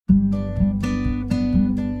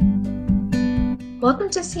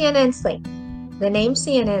Welcome to CNN Slate. The name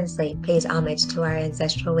CNN Slate pays homage to our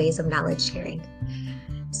ancestral ways of knowledge sharing.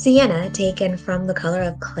 Sienna, taken from the color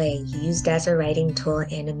of clay, used as a writing tool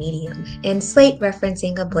and a medium, and slate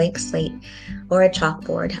referencing a blank slate or a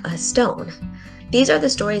chalkboard, a stone. These are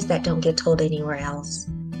the stories that don't get told anywhere else.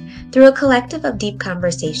 Through a collective of deep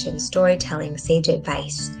conversation, storytelling, sage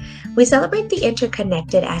advice, we celebrate the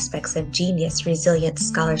interconnected aspects of genius, resilience,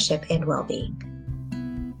 scholarship, and well-being.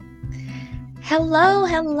 Hello.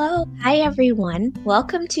 Hi, everyone.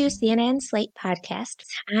 Welcome to CNN Slate Podcast.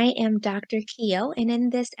 I am Dr. Keo, and in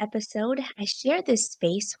this episode, I share this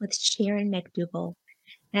space with Sharon McDougall.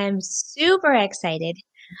 I'm super excited.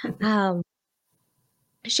 Um,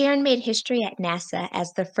 Sharon made history at NASA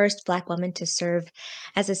as the first Black woman to serve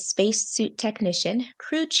as a spacesuit technician,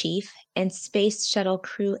 crew chief, and Space Shuttle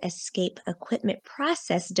Crew Escape Equipment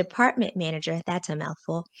Process Department Manager. That's a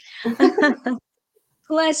mouthful.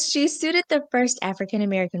 Plus, she suited the first African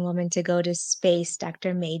American woman to go to space,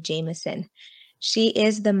 Dr. Mae Jameson. She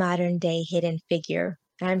is the modern day hidden figure.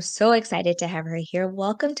 I'm so excited to have her here.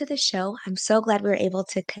 Welcome to the show. I'm so glad we were able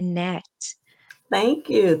to connect. Thank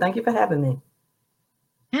you. Thank you for having me.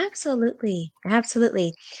 Absolutely.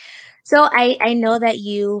 So I know that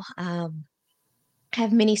you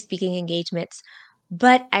have many speaking engagements,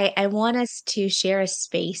 but I want us to share a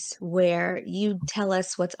space where you tell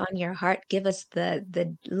us what's on your heart. Give us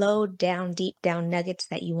the low down, deep down nuggets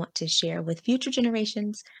that you want to share with future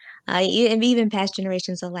generations, and even past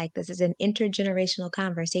generations alike. This is an intergenerational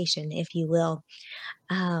conversation, if you will.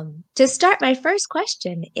 To start, my first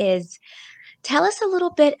question is tell us a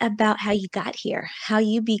little bit about how you got here, how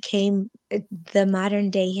you became the modern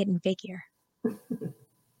day hidden figure.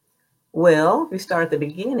 Well, we start at the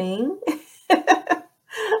beginning.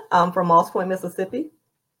 I'm from Moss Point, Mississippi,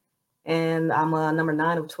 and I'm number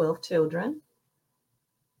 9 of 12 children.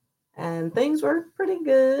 And things were pretty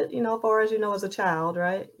good, as far as you know as a child,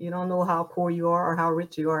 right? You don't know how poor you are or how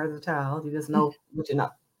rich you are as a child. You just know what you know.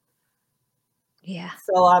 Yeah.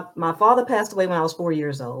 So my father passed away when I was 4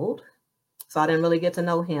 years old, so I didn't really get to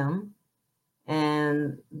know him.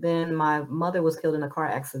 And then my mother was killed in a car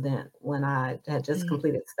accident when I had just Mm,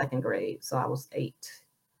 completed second grade. So I was 8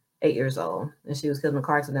 years old. And she was killed in a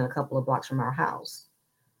car accident a couple of blocks from our house.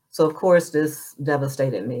 So, of course, this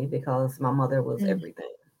devastated me because my mother was mm,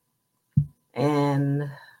 everything. And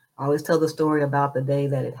I always tell the story about the day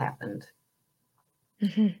that it happened.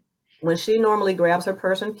 mhm, When she normally grabs her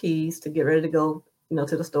purse and keys to get ready to go,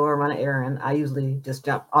 to the store, run an errand, I usually just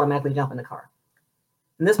automatically jump in the car.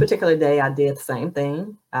 And this particular day, I did the same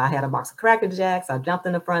thing. I had a box of Cracker Jacks. I jumped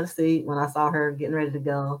in the front seat when I saw her getting ready to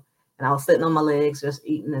go. And I was sitting on my legs, just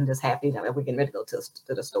eating and just happy that we're getting ready to go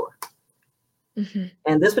to the store. mhm.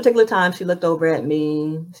 And this particular time, she looked over at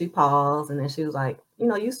me. She paused, and then she was like,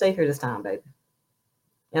 you stay here this time, baby.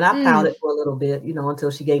 And I Mm, pouted for a little bit,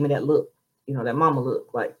 until she gave me that look, that mama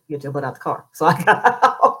look, like, get your butt out the car. So I got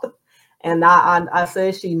out. And I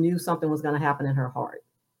said she knew something was going to happen in her heart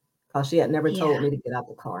because she had never yeah. told me to get out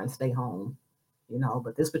the car and stay home,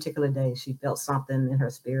 But this particular day, she felt something in her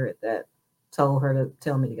spirit that told her to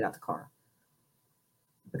tell me to get out the car.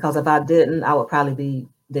 Because if I didn't, I would probably be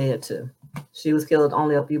dead too. She was killed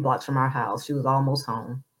only a few blocks from our house. She was almost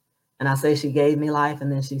home. And I say she gave me life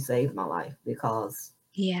and then she saved my life because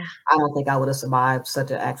Yeah. I don't think I would have survived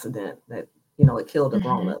such an accident that, it killed a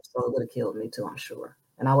grown Mhm. up. So it would have killed me too, I'm sure.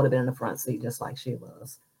 And I would have been in the front seat just like she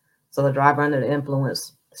was. So the driver under the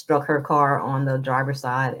influence struck her car on the driver's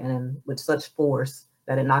side and with such force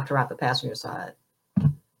that it knocked her out the passenger side.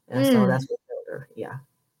 And so Mm. that's what killed her. Yeah.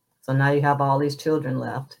 So now you have all these children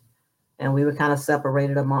left. And we were kind of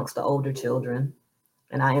separated amongst the older children.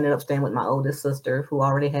 And I ended up staying with my oldest sister, who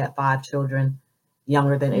already had 5 children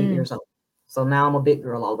younger than eight Mm. years old. So now I'm a big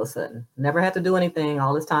girl all of a sudden. Never had to do anything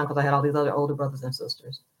all this time because I had all these other older brothers and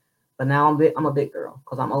sisters. But now I'm a big girl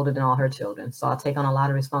because I'm older than all her children. So I take on a lot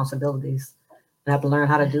of responsibilities and have to learn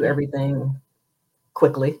how to do Mhm. everything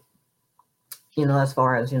quickly, as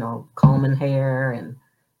far as, combing hair and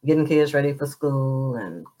getting kids ready for school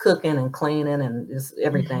and cooking and cleaning and just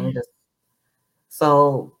everything. Mhm. Just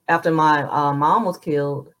so after my mom was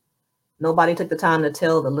killed, nobody took the time to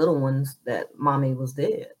tell the little ones that mommy was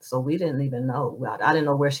dead. So we didn't even know. I didn't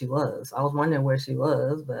know where she was. I was wondering where she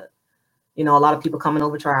was, but a lot of people coming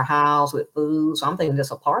over to our house with food. So I'm thinking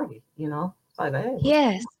just a party. It's like, hey, what's going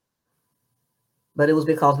Yes. on? But it was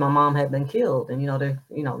because my mom had been killed. And, the,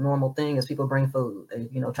 normal thing is people bring food. They,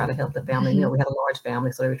 try to help the family. Mhm. We had a large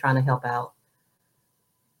family, so they were trying to help out.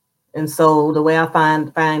 And so the way I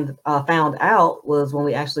found out was when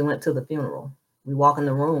we actually went to the funeral. We walk in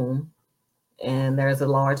the room and there's a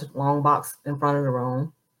large, long box in front of the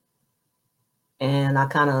room. And I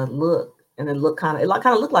kind of looked, and it kind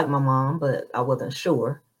of looked like my mom, but I wasn't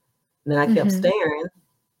sure. And then I kept Mhm. staring,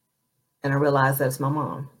 and I realized that's my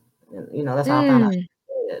mom. And that's how I found out Mm. she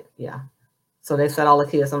was dead. Yeah. So they set all the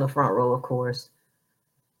kids on the front row, of course.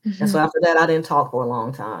 And so Mhm. after that, I didn't talk for a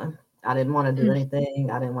long time. I didn't want to do Mm. anything.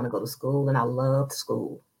 I didn't want to go to school, and I loved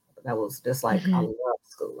school. That was just like I Mhm. loved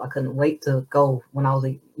school. I couldn't wait to go when I was,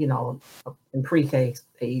 in pre-K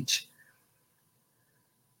age.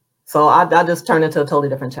 So I just turned into a totally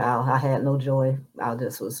different child. I had no joy. I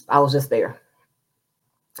was just there.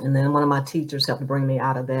 And then one of my teachers helped bring me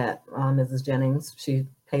out of that, Mrs. Jennings. She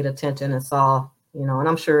paid attention and saw, and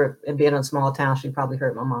I'm sure it being in a small town, she probably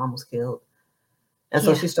heard my mom was killed. And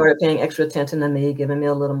so Yeah. she started paying extra attention to me, giving me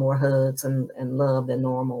a little more hugs and love than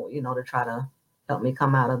normal, to try to help me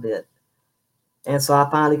come out of it. And so I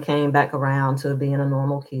finally came back around to being a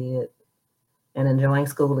normal kid and enjoying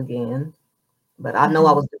school again. But I know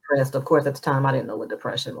I Mhm. was depressed. Of course, at the time, I didn't know what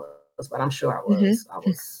depression was, but I'm sure I was.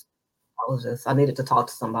 Mhm. I needed to talk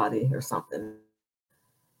to somebody or something. And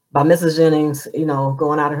by Mrs. Jennings,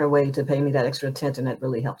 going out of her way to pay me that extra attention, that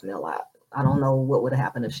really helped me a lot. I don't know what would have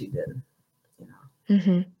happened if she didn't. You know.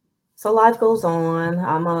 Mhm. So life goes on.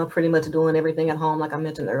 I'm pretty much doing everything at home, like I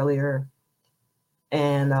mentioned earlier.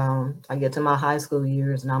 And I get to my high school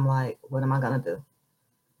years, and I'm like, what am I gonna do?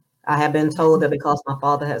 I have been told Mhm. that because my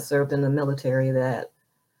father had served in the military, that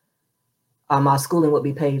my schooling would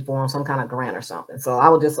be paid for on some kind of grant or something. So I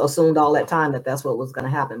would just assumed all that time that that's what was going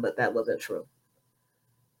to happen, but that wasn't true.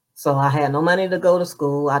 So I had no money to go to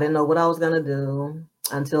school. I didn't know what I was going to do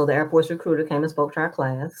until the Air Force recruiter came and spoke to our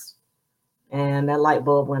class. And that light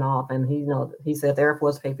bulb went off, and he said the Air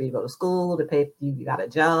Force paid for you to go to school, they pay for you, you got a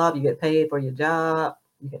job, you get paid for your job,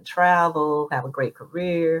 you can travel, have a great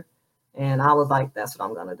career. And I was like, that's what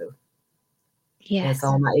I'm gonna do. And so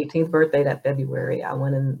Yes. on my 18th birthday that February, I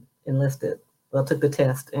went and enlisted. Well, took the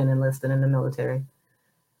test and enlisted in the military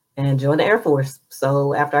and joined the Air Force.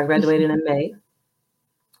 So after I graduated Mhm. in May,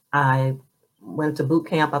 I went to boot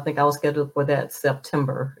camp. I think I was scheduled for that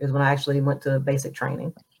September is when I actually went to basic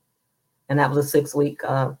training. And that was a 6 week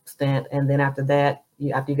stint. And then after that,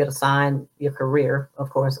 after you get assigned your career, of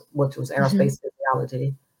course, which was Mhm. aerospace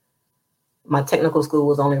physiology, my technical school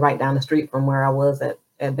was only right down the street from where I was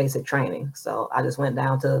at basic training. So I just went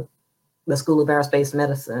down to the School of Aerospace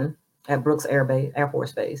Medicine at Brooks Air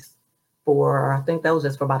Force Base for, I think that was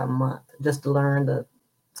just for about a month, just to learn the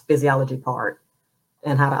physiology part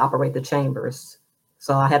and how to operate the chambers.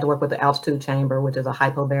 So I had to work with the altitude chamber, which is a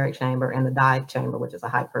hypobaric chamber, and the dive chamber, which is a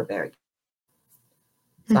hyperbaric.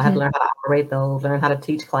 So I had to Mhm. learn how to operate those, learn how to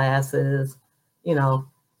teach classes, you know,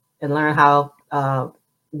 and learn how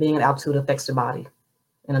being at altitude affects the body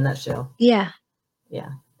in a nutshell. Yeah.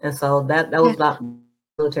 Yeah. And so that Yeah. was my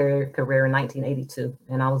military career in 1982,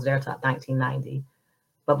 and I was there till 1990.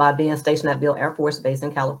 But by being stationed at Beale Air Force Base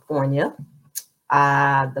in California,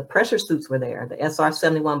 the pressure suits were there. The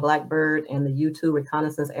SR-71 Blackbird and the U-2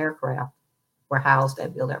 reconnaissance aircraft were housed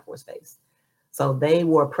at Beale Air Force Base. So they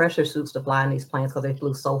wore pressure suits to fly in these planes because they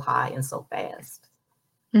flew so high and so fast.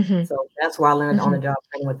 Mhm. So that's where I learned on the Mhm. job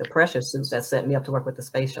training with the pressure suits that set me up to work with the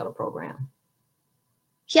space shuttle program.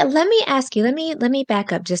 Yeah, let me ask you, let me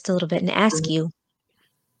back up just a little bit and ask Mhm, you,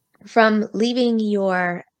 from leaving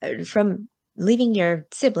your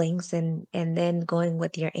siblings and then going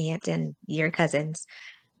with your aunt and your cousins,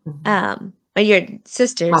 mhm. or your My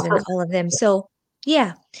sisters and sister. all of them. So,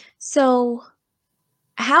 yeah. So,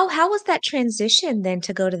 how was that transition then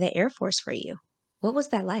to go to the Air Force for you? What was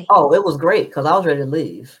that like? Oh, it was great because I was ready to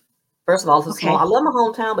leave. First of all, it's a small. Okay. I love my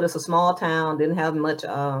hometown, but it's a small town. Didn't have much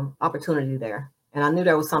opportunity there, and I knew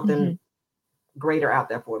there was something Mhm. greater out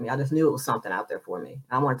there for me. I just knew it was something out there for me.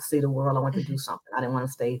 I wanted to see the world. I wanted to Mhm. do something. I didn't want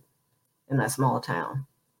to stay in that small town.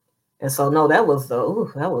 And so, no, that was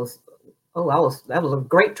that was a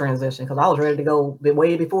great transition because I was ready to go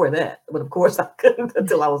way before that. But of course, I couldn't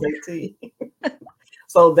until I was 18.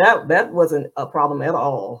 So that wasn't a problem at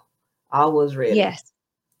all. I was ready. Yes.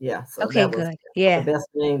 Yeah, so Okay, that was good. the Yeah. best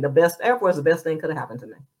thing. The best Air Force, the best thing could have happened to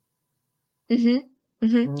me. Mhm.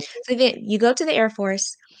 Mhm. Mhm, So then you go to the Air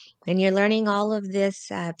Force and you're learning all of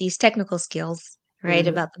these technical skills, right, mhm.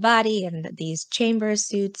 about the body and these chamber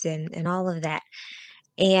suits and all of that.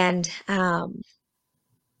 And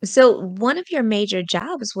so one of your major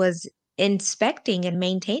jobs was inspecting and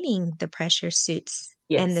maintaining the pressure suits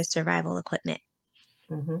and the Yes. survival equipment.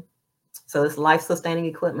 Hmm. So it's life-sustaining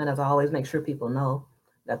equipment, as I always make sure people know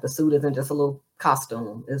that the suit isn't just a little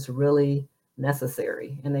costume. It's really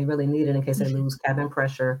necessary, and they really need it in case they Mhm. lose cabin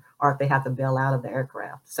pressure or if they have to bail out of the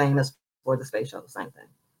aircraft. Same as for the space shuttle, same thing.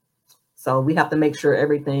 So we have to make sure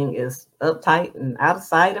everything is uptight and out of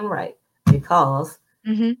sight and right. If because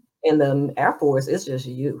Mhm. in the Air Force, it's just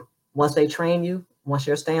you. Once they train you, once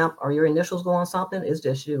your stamp or your initials go on something, it's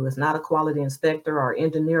just you. It's not a quality inspector or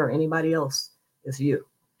engineer or anybody else. It's you.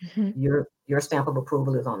 Mhm. Your stamp of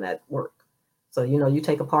approval is on that work. So you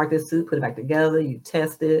take apart this suit, put it back together, you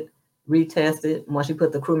test it, retest it. Once you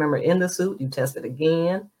put the crew member in the suit, you test it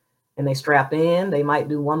again, and they strap in. They might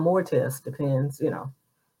do one more test, depends.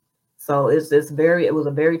 So it was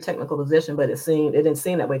a very technical position, but it didn't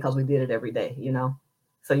seem that way because we did it every day.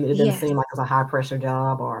 So it didn't Yes. seem like it was a high pressure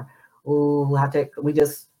job or ooh, high tech.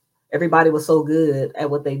 Everybody was so good at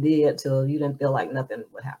what they did till you didn't feel like nothing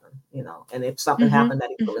would happen. And if something Mhm. happened, that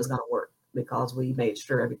Mhm. equipment's gonna work because we made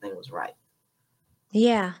sure everything was right.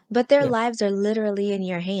 Yeah, but their Yeah, lives are literally in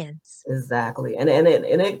your hands. exactly. And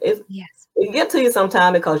it get to you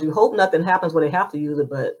sometime because you hope nothing happens where they have to use it,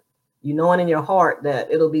 but you knowing in your heart that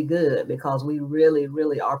it'll be good because we really,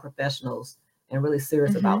 really are professionals and really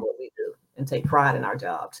serious about Mhm. what we do and take pride in our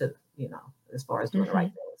job too, as far as doing the right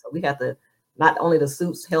Mhm. thing. So we had to not only the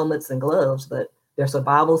suits, helmets, and gloves, but their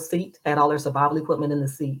survival seat had all their survival equipment in the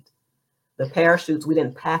seat. The parachutes, we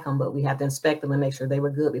didn't pack them, but we had to inspect them and make sure they were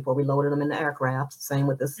good before we loaded them in the aircraft. Same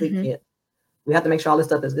with the seat Mhm. kit. We have to make sure all this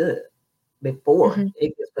stuff is good before Mhm.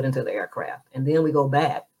 it gets put into the aircraft. And then we go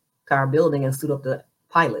back to our building and suit up the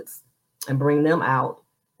pilots and bring them out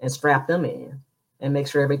and strap them in and make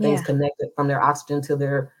sure everything's Yeah. connected from their oxygen to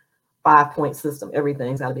their 5-point system.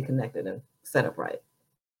 Everything's got to be connected and set up right.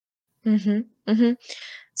 Mhm. Mhm.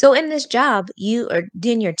 So in this job, you or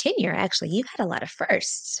in your tenure, actually, you had a lot of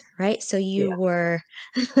firsts, right? So you Yeah. were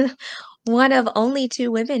one of only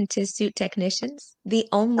two women to suit technicians, the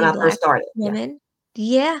When only I first Black started. Yeah. woman,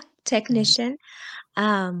 yeah, Hmm. technician.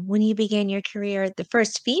 When you began your career, the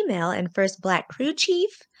first female and first Black crew chief.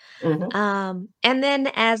 Hmm. And then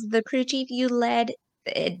as the crew chief, you led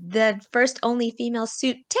the first only female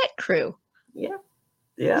suit tech crew. Yeah.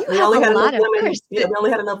 Yeah. You We have only a had enough lot of women. firsts. Yeah. We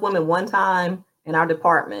only had enough women one time in our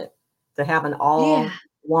department to have an Yeah. all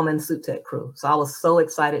woman suit tech crew. So I was so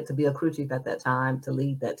excited to be a crew chief at that time to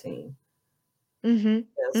lead that team. Mhm,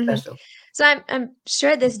 Yeah, mhm. special. So I'm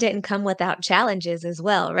sure this didn't come without challenges as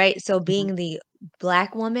well, right? So Mhm, being the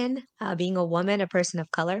Black woman, being a woman, a person of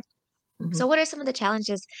color. mhm. So what are some of the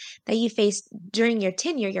challenges that you faced during your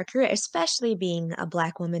tenure, your career, especially being a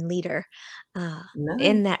Black woman leader, uh, None.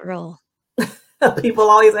 in that role? People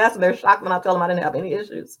always ask, and they're shocked when I tell them I didn't have any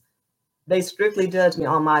issues. They strictly judge me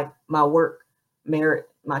on my work merit,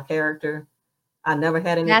 my character. I never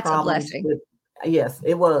had any That's a problems blessing. with. Yes,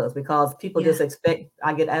 it was because people Yeah. just expect.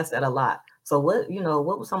 I get asked that a lot. So what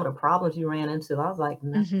were some of the problems you ran into? I was like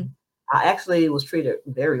Mhm, nothing. I actually was treated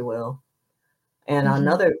very well. And mhm,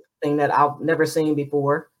 another thing that I've never seen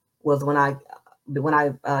before was when I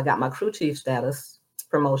got my crew chief status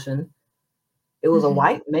promotion. It was a mhm,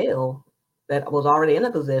 white male that was already in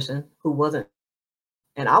a position who wasn't,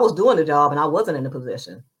 and I was doing the job and I wasn't in the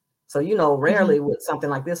position. So, mhm. rarely would something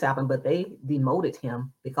like this happen, but they demoted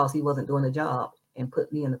him because he wasn't doing the job and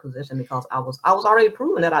put me in the position because I was already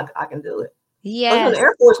proving that I can do it. Because in the Yes.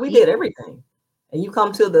 Air Force, we Ye did everything. And you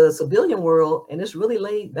come to the civilian world and it's really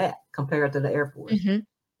laid back compared to the Air Force. Mhm,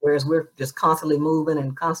 Whereas we're just constantly moving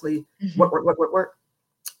and constantly work, mhm. work, work, work, work.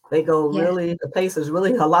 They go Yeah. really, the pace is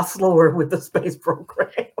really a lot slower with the space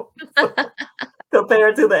program. So,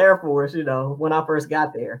 compared to the Air Force, when I first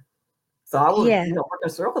got there. So I was, Yeah. working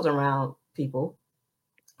circles around people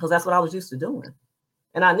because that's what I was used to doing.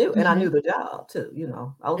 And I knew Mhm, the job too.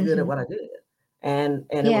 I was good at mhm. what I did. And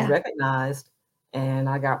it was Yeah. recognized and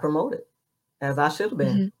I got promoted as I should have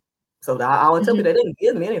been. Mhm, So I would tell mhm. people they didn't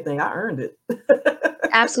give me anything. I earned it.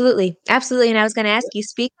 Absolutely, absolutely, and I was gonna ask you,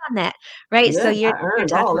 speak on that, right? So Yeah, you're I you're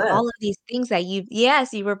earned all talking that. all of these things that you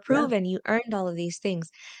yes, you were Yeah. proven, you earned all of these things.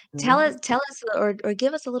 Hmm. Tell us or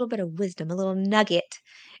give us a little bit of wisdom, a little nugget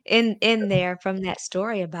in there from that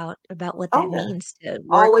story about what Oh that yeah. means to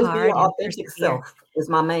work Always be hard your and authentic persevere. self is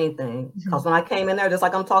my main thing. Mhm, Because when I came in there, just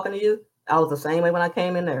like I'm talking to you, I was the same way when I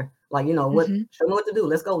came in there. Like, mhm, show me what to do.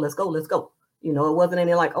 Let's go, let's go, let's go. It wasn't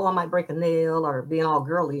any like, oh, I might break a nail or being all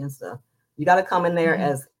girly and stuff. You got to come in there mhm,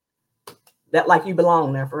 as that, like you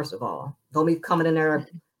belong there, first of all. Don't be coming in there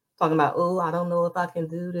mhm. talking about, oh, I don't know if I can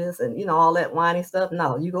do this and, all that whiny stuff.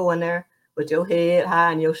 No, you go in there with your head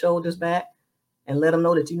high and your shoulders back and let them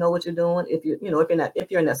know that you know what you're doing. If you're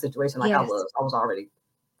in that situation like Yes. I was already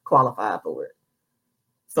qualified for it.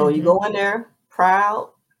 So you Mhm, go in there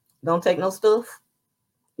proud, don't take no stuff,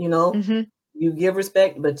 you know. mhm, You give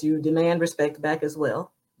respect, but you demand respect back as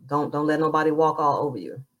well. Don't let nobody walk all over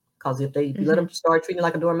you. Because if you let them mhm, start treating you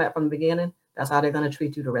like a doormat from the beginning, that's how they're gonna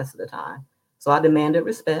treat you the rest of the time. So I demanded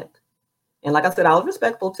respect. And like I said, I was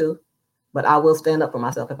respectful too. but I will stand up for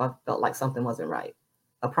myself if I felt like something wasn't right.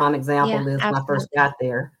 A prime Yeah, example is when I first absolutely. got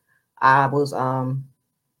there, I was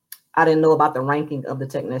I didn't know about the ranking of the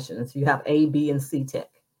technicians. You have A, B, and C tech.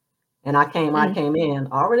 And I Mm, came in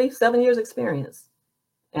already 7 years experience,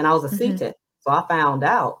 and I was a C mhm, tech. So I found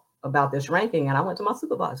out about this ranking, and I went to my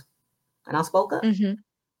supervisor and I spoke up, mhm,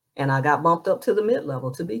 and I got bumped up to the mid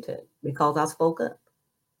level to B tech because I spoke up.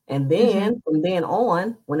 And mhm, then from then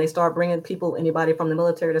on, when they start bringing people, anybody from the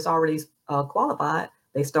military that's already qualified,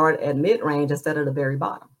 they start at mid range instead of the very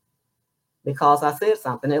bottom because I said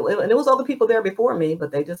something. And it was other people there before me,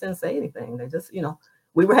 but they just didn't say anything. They just,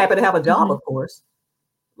 we were happy to have a job, mhm. of course.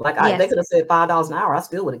 Like they Yes. could have said $5 an hour, I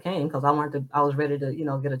still would have came because I was ready to,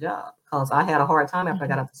 get a job because I had a hard time after I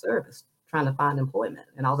got Mhm, out the service trying to find employment,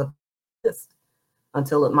 and I was pissed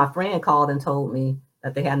until my friend called and told me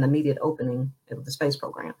that they had an immediate opening at the space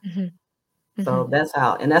program. mhm, So mhm. that's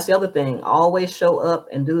how, and that's the other thing. Always show up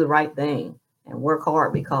and do the right thing and work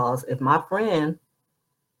hard because if my friend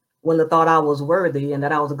wouldn't have thought I was worthy and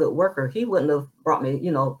that I was a good worker, he wouldn't have brought me,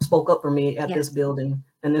 spoke up for me at this Yes. building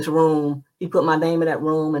in this room. He put my name in that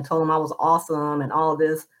room and told him I was awesome and all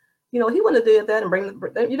this. He wouldn't have did that and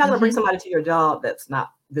you're not going to bring Mhm. somebody to your job that's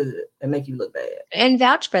not good and make you look bad. And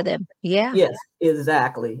vouch for them. Yeah. Yes,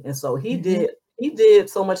 exactly. And so Mhm, he did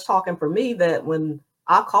so much talking for me that when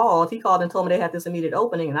I called, he called and told me they had this immediate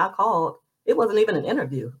opening and I called. It wasn't even an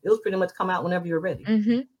interview. It was pretty much come out whenever you're ready.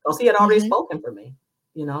 mhm, Because he had already mhm. spoken for me,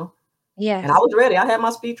 you know. And I Yes. was ready. I had my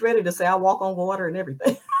speech ready to say I walk on water and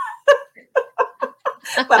everything.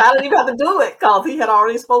 But I didn't even have to do it because he had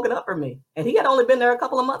already spoken up for me. And he had only been there a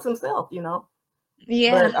couple of months himself. But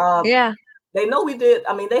Yeah, yeah. they know we did.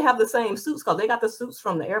 I mean, they have the same suits because they got the suits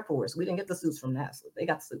from the Air Force. We didn't get the suits from NASA. They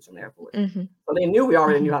got the suits from the Air Force. Mhm, So they knew we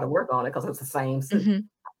already knew mhm, how to work on it because it's the same suit. mhm,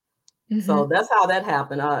 So mhm. that's how that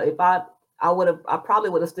happened. If I probably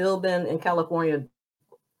would have still been in California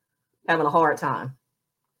having a hard time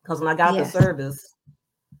because when I got the Yes. service,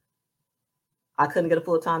 I couldn't get a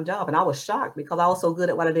full time job, and I was shocked because I was so good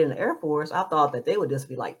at what I did in the Air Force. I thought that they would just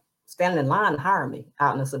be like standing in line and hire me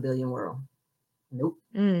out in the civilian world. Nope.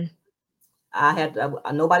 Mm,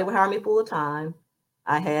 Nobody would hire me full time.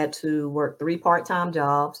 I had to work 3 part-time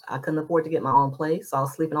jobs. I couldn't afford to get my own place. So I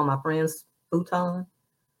was sleeping on my friend's futon.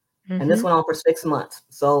 And this mhm, went on for 6 months.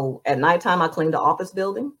 So at nighttime, I cleaned the office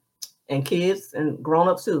building and kids and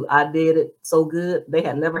grown-ups too. I did it so good. They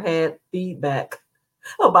had never had feedback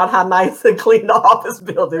about how nice and clean the office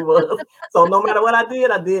building was. So no matter what I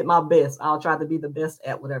did my best. I'll try to be the best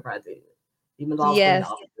at whatever I did, even though I was cleaning the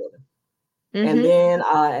yes. office building. And Mhm. then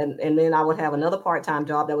and then I would have another part-time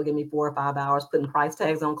job that would give me 4 or 5 hours putting price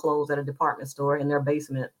tags on clothes at a department store in their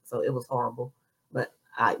basement. So it was horrible. But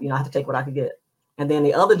I had to take what I could get. And then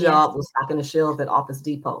the other Yes. job was stocking the shelves at Office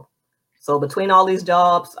Depot. So between all these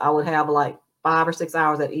jobs, I would have like 5 or 6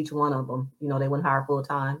 hours at each one of them. They wouldn't hire full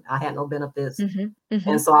time. I had no benefits. Mhm, And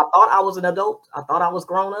mhm, so I thought I was an adult. I thought I was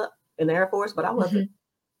grown up in the Air Force, but I wasn't mhm.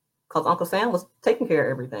 because Uncle Sam was taking care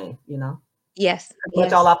of everything. Yes, Pretty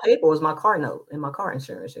much all yes. I paid for was my car note and my car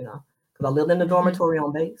insurance. Because I lived in the Mhm, dormitory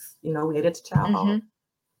on base. We ate at the chow hall. mhm,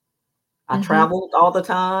 I mhm. traveled all the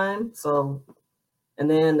time. So, and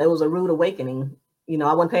then there was a rude awakening.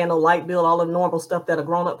 I wasn't paying no light bill, all the normal stuff that a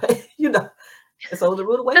grown up pay. And so it was a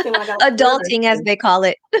rude awakening when I got out of service. Adulting, as they call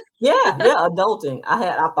it. Yeah, yeah, adulting. I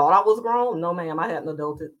thought I was grown. No, ma'am, I hadn't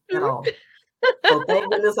adulted at all. So thank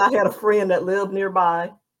goodness I had a friend that lived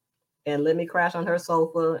nearby and let me crash on her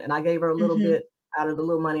sofa. And I gave her a little Mhm. bit out of the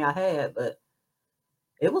little money I had, but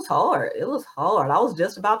it was hard. It was hard. I was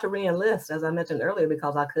just about to reenlist, as I mentioned earlier,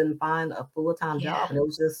 because I couldn't find a full time Yeah. job, and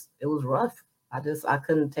it was rough. I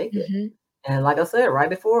couldn't take it. Mhm. And like I said, right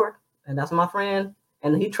before, and that's my friend,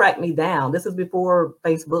 and he tracked me down. This is before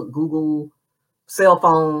Facebook, Google, cell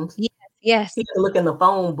phones. Yes, yes. He had to look in the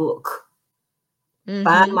phone book,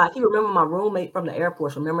 find Mhm, my. He remembered my roommate from the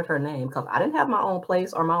airport, remembered her name because I didn't have my own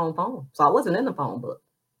place or my own phone, so I wasn't in the phone book.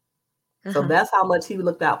 So uh-huh. that's how much he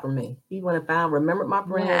looked out for me. He went and remembered my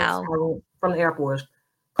friends Wow. from the Air Force,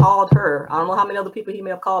 called her. I don't know how many other people he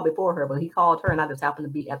may have called before her, but he called her, and I just happened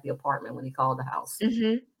to be at the apartment when he called the house.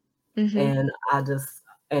 Mhm, mhm. And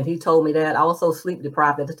and he told me that I was so sleep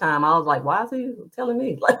deprived at the time. I was like, why is he telling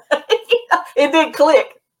me? Like, it didn't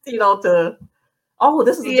click, to, oh,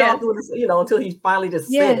 this is a job Yes, doing this, until he finally just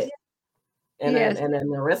said yes, it. And then, yes. and then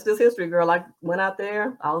the rest is history, girl. I went out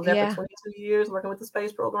there. I was there for Yeah. 22 years working with the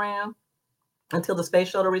space program until the space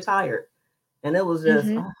shuttle retired. And it was just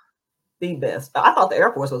Mhm. the best. I thought the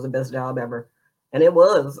Air Force was the best job ever. And it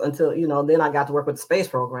was until, then I got to work with the space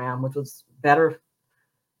program, which was better.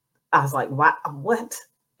 I was like, what?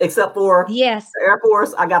 Except for Yes. the Air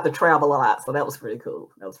Force, I got to travel a lot. So that was pretty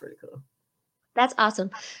cool. That was pretty cool. That's awesome.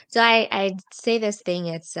 So I say this thing,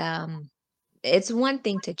 it's one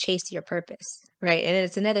thing to chase your purpose, right? And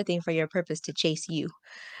it's another thing for your purpose to chase you.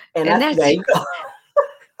 And And that's that's there you go.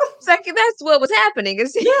 it's like that's what was happening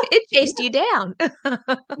is Yeah, it chased yeah. you down.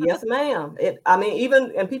 Yes, ma'am. I mean,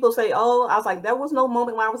 even and people say, "Oh," I was like, "There was no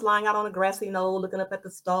moment when I was lying out on a grassy knoll looking up at the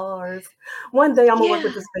stars. One day I'm gonna work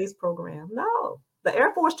with Yeah. the space program." No, the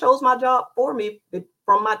Air Force chose my job for me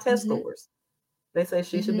from my test Mhm. scores. They say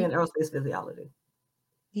she should be in Mhm. aerospace physiology.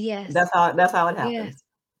 Yes. That's how it happened. Yes.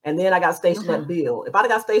 And then I got stationed Uh-huh. at Beale. If I'd have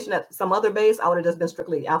got stationed at some other base, I would have just been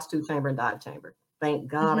strictly altitude chamber and dive chamber. Thank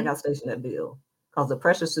God I Mhm. got stationed at Beale because the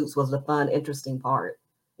pressure suits was the fun, interesting part.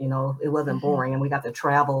 It wasn't Mhm. boring, and we got to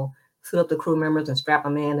travel, suit up the crew members, and strap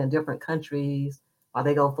them in different countries while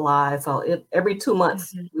they go fly. So every 2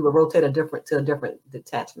 months Mhm. we would rotate a different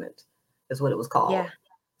detachment, is what it was called. Yeah.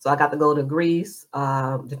 So I got to go to Greece,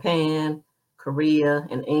 Japan, Korea,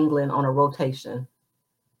 and England on a rotation.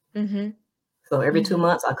 Mhm. So every two Mhm.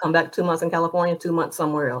 months, I come back 2 months in California, 2 months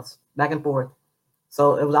somewhere else, back and forth.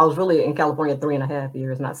 So I was really in California 3.5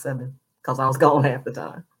 years, not 7, because I was gone half the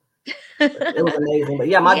time. But it was amazing. But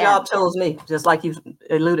yeah, my Yeah. job chose me, just like you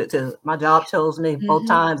alluded to. My job chose me both Mhm.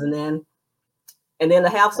 times, and then to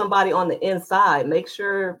have somebody on the inside, make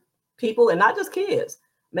sure people, and not just kids,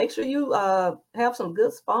 make sure you have some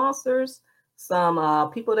good sponsors,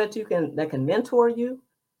 some people that can mentor you.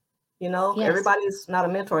 Yes. Everybody's not a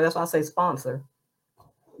mentor. That's why I say sponsor,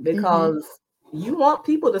 Mhm. because you want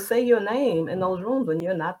people to say your name in those rooms when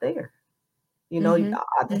you're not there. Mhm.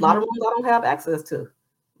 A lot of Mhm. rooms I don't have access to,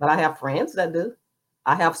 but I have friends that do.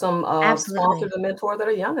 I have some sponsors Absolutely. and mentors that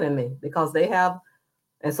are younger than me because they have,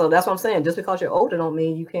 and so that's what I'm saying. Just because you're older don't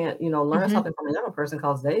mean you can't, learn Mhm. something from a younger person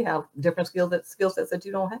because they have different skill sets that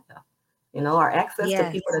you don't have, or access to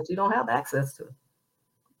Yes. people that you don't have access to.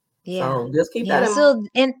 Yeah. So just keep that Yeah. in mind.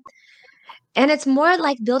 So and it's more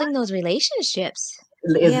like building those relationships.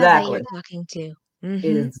 Yeah, that you're Exactly. talking to.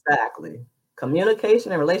 Mhm. Exactly.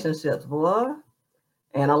 Communication and relationships, boy.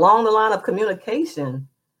 And along the line of communication,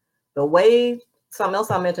 the way something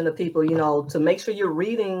else I mentioned to people, to make sure you're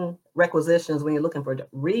reading requisitions when you're looking for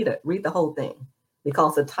read it, read the whole thing,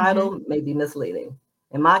 because the Mhm. title may be misleading.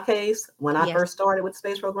 In my case, when I Yes. first started with the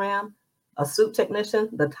space program, a suit technician,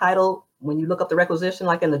 the title, when you look up the requisition,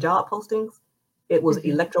 like in the job postings, it was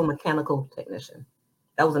Mhm. electromechanical technician.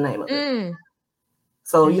 That was the name of it. Mm.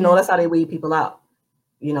 So, Mhm. that's how they weed people out.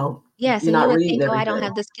 You know, Yes, you're and you not would reading think, "Oh, I don't everything.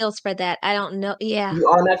 have the skills for that. I don't know." Yeah, You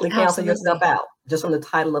automatically cancel yourself absolutely. out just from the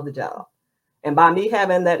title of the job. And by me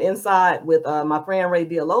having that inside with my friend Ray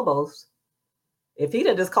Villalobos, if he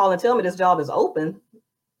didn't just call and tell me this job is open,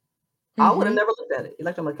 I would have Mhm. never looked at it.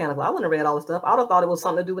 Electromechanical. I wouldn't have read all the stuff. I would have thought it was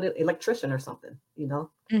something to do with an electrician or something. Mhm.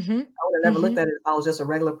 I would have never looked Mhm. at it if I was just a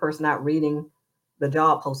regular person not reading the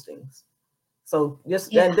job postings. So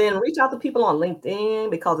just Yeah. and then reach out to people on LinkedIn,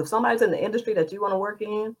 because if somebody's in the industry that you want to work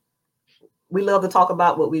in, we love to talk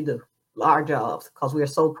about what we do, our jobs, because we are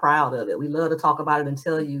so proud of it. We love to talk about it and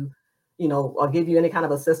tell you, or give you any kind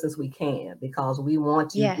of assistance we can, because we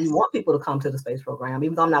Yes. want people to come to the space program.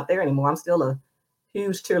 Even though I'm not there anymore, I'm still a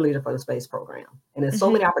huge cheerleader for the space program. And there's so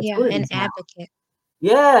many Mhm. Yeah, an opportunities now. advocate.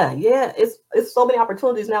 Yeah, yeah. It's so many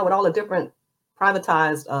opportunities now with all the different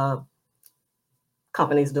privatized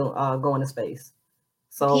companies going to space.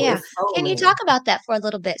 So Yeah. it's so Can you many. talk about that for a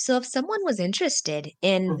little bit? So if someone was interested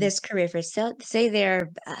in Mhm. this career for say they're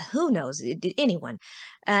who knows, anyone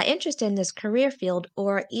interested in this career field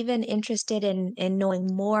or even interested in knowing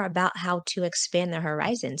more about how to expand their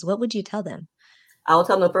horizons, what would you tell them? I'll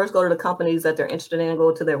tell them to first go to the companies that they're interested in,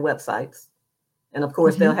 go to their websites. And of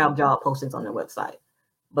course, they'll Mhm. have job postings on their website.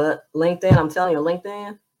 But LinkedIn, I'm telling you,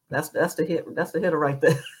 LinkedIn, that's the hit. That's the hitter right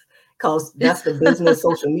there, because that's the business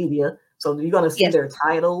social media. So you're going to see Yes. their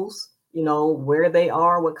titles, where they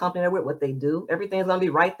are, what company they're with, what they do. Everything's going to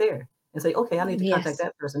be right there. And say, okay, I need to contact Yes.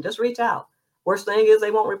 that person. Just reach out. Worst thing is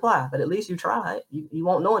they won't reply, but at least you tried. You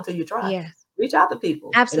won't know until you try. Yes. Reach out to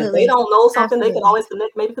people, and if they Absolutely. don't know something, they can Absolutely.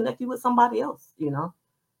 always maybe connect you with somebody else.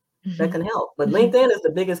 That Mhm. can help. But Mhm. LinkedIn is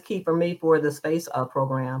the biggest key for me for the space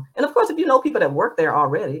program. And of course, if you know people that work there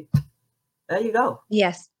already, there you go.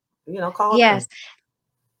 Yes. Call them. Yes.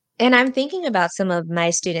 And I'm thinking about some of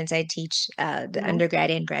my students I teach, the Hmm.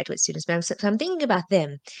 undergrad and graduate students, but I'm thinking about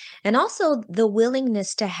them, and also the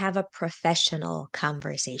willingness to have a professional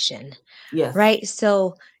conversation, Yes, right?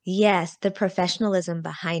 So, yes, the professionalism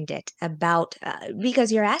behind it about,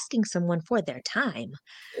 because you're asking someone for their time.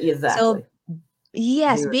 So, exactly.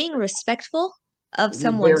 yes, Very, being respectful of very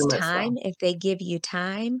someone's much so. time if they give you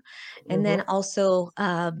time, and then Hmm. also,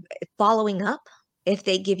 following up if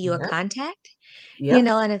they give you a Yeah, contact. Yep.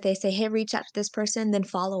 And if they say, "Hey, reach out to this person," then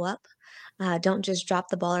follow up. Don't just drop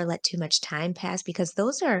the ball or let too much time pass because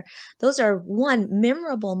those are one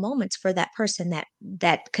memorable moments for that person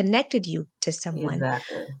that connected you to someone,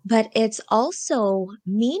 Exactly. but it's also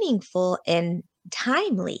meaningful and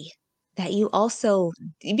timely that you also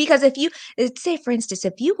because if you say for instance,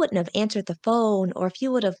 if you wouldn't have answered the phone or if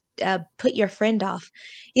you would have put your friend off,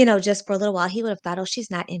 just for a little while, he would have thought, oh, she's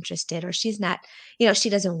not interested or she's not, she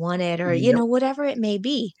doesn't want it or, Yep. whatever it may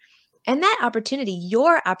be. And that opportunity,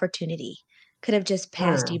 your opportunity, could have just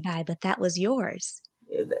passed you Mm. by, but that was yours.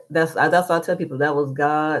 That's what I tell people. That was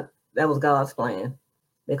God. That was God's plan,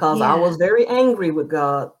 because I Yeah. was very angry with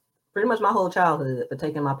God pretty much my whole childhood for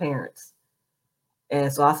taking my parents.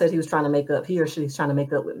 And so I said he was trying to make up. He or she's trying to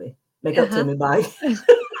make up with me, make up to Uh-huh. me by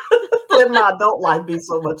letting my adult life be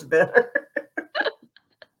so much better.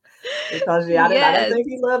 Because yeah, I didn't Yes. think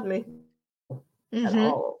he loved me at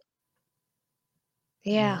Mhm. all.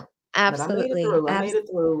 Yeah. Yeah. But I made it Absolutely. through. I made it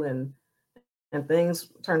through, and things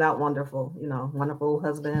turned out wonderful. Wonderful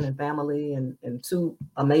husband and family, and two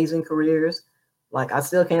amazing careers. Like, I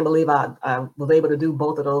still can't believe I was able to do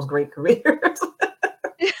both of those great careers.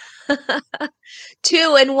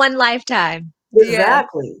 2 in 1 lifetime. Yes.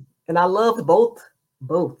 Exactly. And I loved both.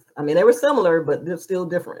 I mean, they were similar, but they're still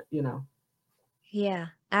different. Yeah,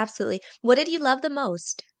 absolutely. What did you love the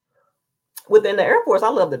most? Within the Air Force, I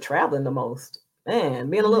love the traveling the most. Man,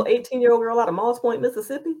 being a little Mhm. 18-year-old girl out of Moss Point,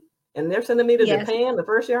 Mississippi, and they're sending me to Yes, Japan the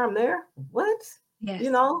first year I'm there. What? You yes.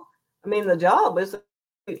 know, I mean, the job is,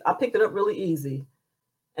 I picked it up really easy.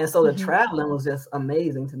 And so the Mhm, traveling was just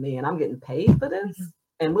amazing to me. And I'm getting paid for mhm. this.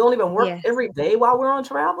 And we don't even work Yes. every day while we're on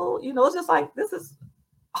travel. It's just like, this is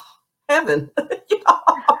heaven. you know,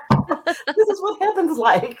 this is what heaven's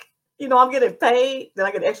like. I'm getting paid, then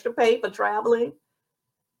I get extra pay for traveling.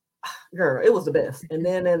 Girl, it was the best. And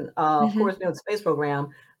Mhm, then, of mhm. course, being the space program,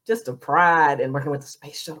 just the pride in working with the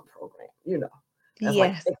space shuttle program. That's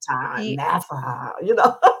like Yes. big time, Ye NASA.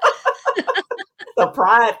 The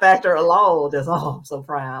pride factor alone, just, oh, I'm so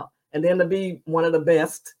proud. And then to be one of the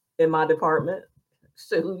best in my department.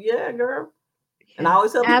 So yeah, girl. And I Yeah,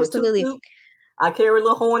 always tell people, toot absolutely. toot. I carry a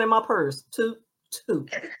little horn in my purse. Toot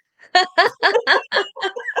toot.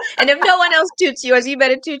 And if no one else toots yours, you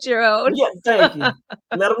better toot your own. Yeah, thank you.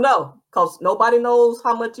 Let them know, because nobody knows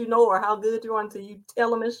how much you know or how good you are until you tell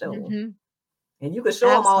them and show them. Mhm. And you can show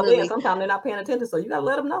them all day, and Absolutely. sometimes they're not paying attention. So you got to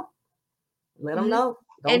let them know. Let them Mhm. know.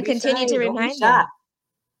 Don't And be continue to ashamed. Don't be remind shy. them.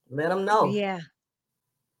 Let them know. Yeah,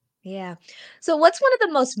 yeah. So what's one of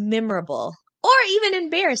the most memorable or even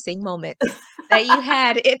embarrassing moments that you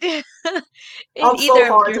had in in I'm so either of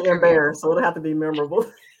hard your to careers? embarrass, so it'll have to be memorable.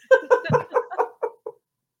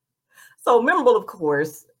 So memorable, of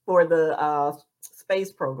course, for the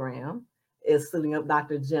space program is suiting up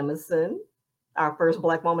Dr. Jemison, our first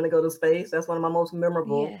Black woman to go to space. That's one of my most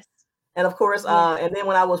memorable. Yes. And of course, Yes. and then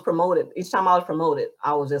when I was promoted, each time I was promoted,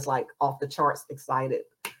 I was just like off the charts excited.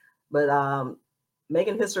 But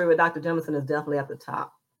making history with Dr. Jemison is definitely at the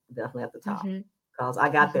top. Definitely at the top. Mhm. Because I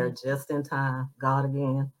got there Mhm. just in time. God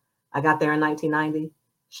again. I got there in 1990.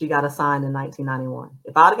 She got assigned in 1991.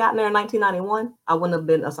 If I'd have gotten there in 1991, I wouldn't have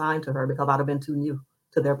been assigned to her because I'd have been too new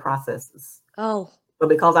to their processes. Oh. But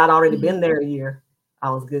because I'd already Mhm. been there a year, I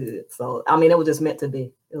was good. So, I mean, it was just meant to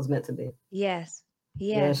be. It was meant to be. Yes.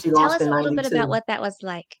 Yeah, and Yes. she Tell launched us in a little bit about 92. what that was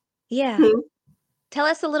like. Yeah. Hmm. Tell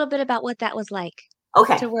us a little bit about what that was like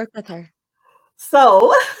Okay. to work with her.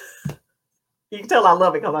 So, you can tell I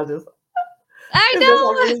love it because it's just like I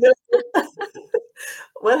really good.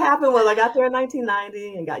 What happened was I got there in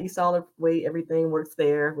 1990 and got used to all the way everything works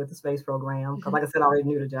there with the space program. know. Because, Mhm. like I said, I already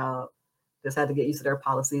knew the job. Just had to get used to their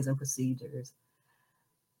policies and procedures.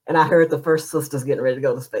 And I heard the first sisters getting ready to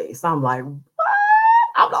go to space. I'm like, what?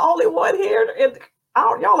 I'm the only one here. And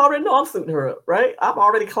y'all already know I'm suiting her up, right? I'm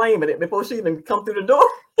already claiming it before she even come through the door.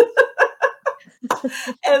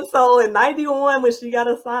 And so in 91, when she got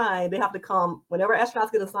assigned, they have to come, whenever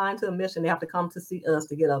astronauts get assigned to a mission, they have to come to see us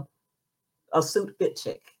to get a suit fit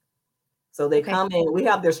check. So they Okay. come in, we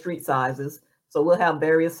have their street sizes. So we'll have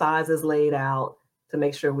various sizes laid out to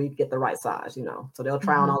make sure we get the right size. So they'll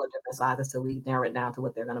try on Mhm. all the different sizes till we narrow it down to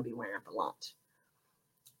what they're going to be wearing for lunch.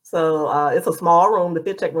 So it's a small room. The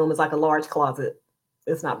fit check room is like a large closet.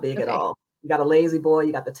 It's not big at Okay. all. You got a lazy boy,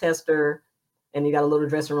 you got the tester, and you got a little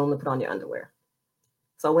dressing room to put on your underwear.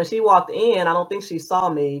 So when she walked in, I don't think she saw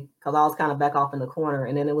me because I was kind of back off in the corner,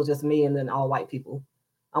 and then it was just me and then all white people.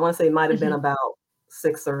 I want to say it might have been Mhm. about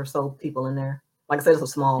 6 or so people in there. Like I said, it's a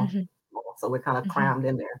small, Mhm. so we're kind of Mhm. crammed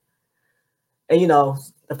in there. And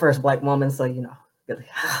the first Black woman, so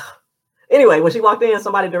Anyway, when she walked in,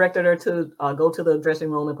 somebody directed her to go to the dressing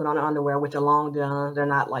room and put on her underwear, which are long johns. They're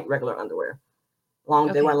not like regular underwear. They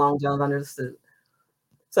wear Okay. long johns under the suit.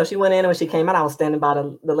 So she went in, and when she came out, I was standing by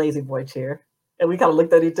the lazy boy chair, and we kind of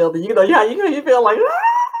looked at each other. You know, yeah, you feel like,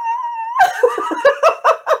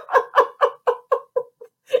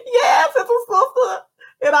 yes, it's a sister.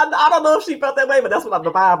 And I don't know if she felt that way, but that's what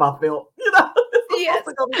the vibe I felt. You know, it's a Yes.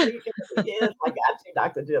 sister gonna be, yes, I got you,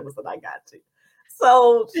 Dr. Jemison, I got you.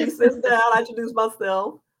 So she sits down, I introduce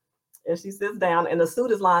myself, and she sits down, and the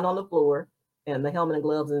suit is lying on the floor, and the helmet and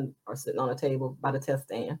gloves are sitting on a table by the test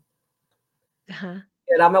stand. Uh-huh.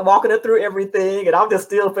 And I'm walking her through everything, and I'm just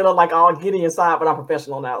still feeling like all giddy inside, but I'm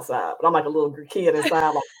professional on the outside. But I'm like a little kid inside,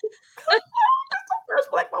 like, come on, this is the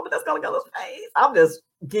first black woman that's gonna go to space. I'm just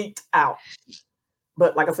geeked out.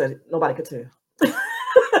 But like I said, nobody could tell.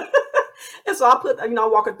 And so I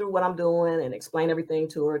walk her through what I'm doing and explain everything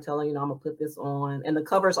to her, tell her, I'm gonna put this on. And the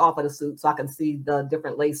cover's off of the suit so I can see the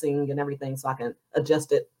different lacing and everything so I can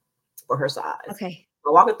adjust it for her size. Okay.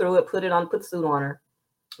 I walk her through it, put the suit on her,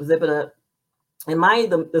 zip it up. And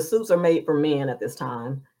mind the suits are made for men at this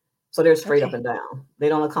time. So they're straight up Okay. and down. They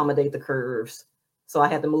don't accommodate the curves. So I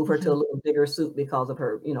had to move her to a Mhm. little bigger suit because of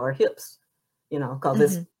her, her hips, because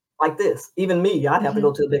it's Mhm. like this. Even me, I'd have to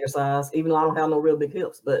go Mhm. to a bigger size, even though I don't have no real big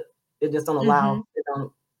hips, but it just Mhm. it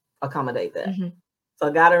don't accommodate that. Mhm. So I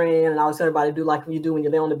got her in, and I always tell everybody do like you do when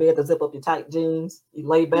you're there on the bed to zip up your tight jeans. You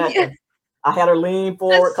lay back, Yeah. and I had her lean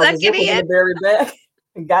forward because Suck the it zip was in in. the very back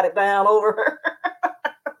and got it down over her.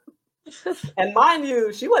 And mind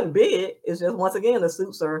you, she wasn't big. It's just once again the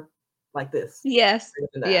suits are like this, Yes. straight up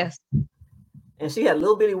and down. Yes. And she had a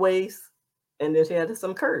little bitty waist, and then she had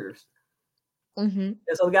some curves. Mhm.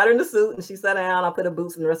 And so we got her in the suit, and she sat down. I put her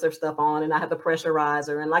boots and the rest of her stuff on, and I had to pressurize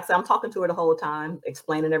her. And like I said, I'm talking to her the whole time,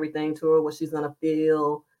 explaining everything to her, what she's gonna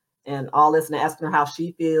feel, and all this, and asking her how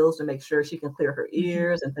she feels to make sure she can clear her Mhm.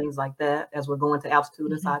 ears and things like that. As we're going to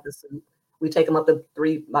altitude Mhm. inside the suit, we take them up to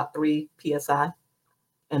about 3 psi,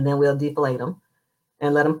 and then we'll deflate them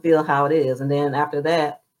and let them feel how it is. And then after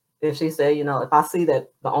that, if she say, if I see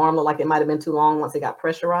that the arm looked like it might have been too long once it got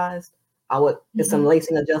pressurized, I would get some Mhm.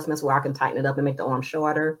 lacing adjustments where I can tighten it up and make the arm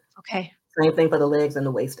shorter. Okay. Same thing for the legs and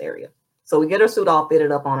the waist area. So we get her suit all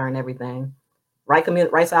fitted up on her and everything. Right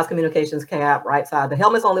size communications cap, right side. The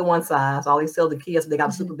helmet's only one size. All these the kids, they got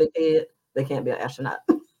a Mhm. super big head. They can't be an astronaut.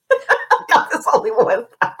 Because it's only one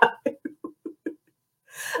size.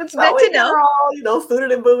 That's So good we to get know. her all,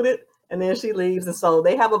 suited and booted, and then she leaves. And so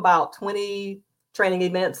they have about 20 training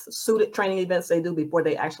events, suited training events they do before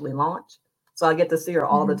they actually launch. So I get to see her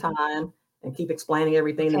all the Mhm. time and keep explaining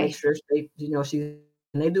everything to make Okay. sure she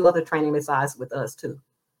and they do other training besides with us too.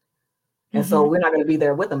 And so Mhm. we're not going to be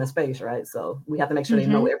there with them in space, right? So we have to make sure they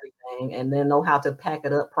know Mhm. everything and then know how to pack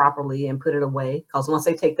it up properly and put it away. Because once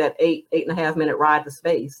they take that 8.5 minute ride to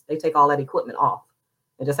space, they take all that equipment off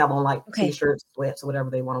and just have on like Okay. t-shirts, sweats, or whatever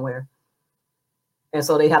they want to wear. And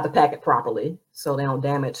so they have to pack it properly so they don't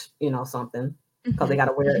damage, something because they Mhm. got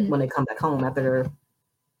to wear it Mhm. when they come back home after their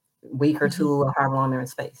week or Mhm. two or however long they're in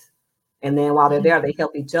space. And then while they're Mhm. there, they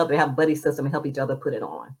help each other. They have a buddy system and help each other put it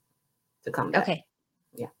on to come back. Okay.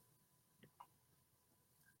 Yeah.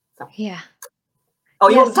 So, Yeah. oh,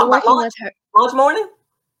 you Yeah, want to so talk about working with her launch morning?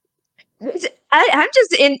 I'm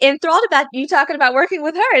just enthralled about you talking about working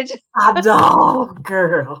with her. It's I don't,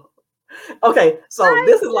 girl. Okay, so I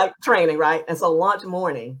this is like training, right? And so launch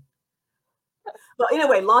morning. But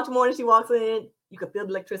anyway, launch morning, she walks in. You can feel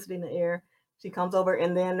the electricity in the air. She comes over,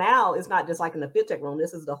 and then now it's not just like in the fit check room.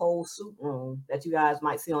 This is the whole suit room that you guys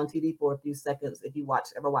might see on TV for a few seconds if you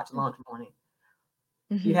ever watch launch morning.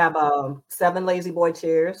 You Mhm. have 7 lazy boy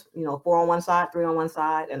chairs, 4 on one side, 3 on one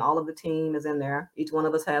side, and all of the team is in there. Each one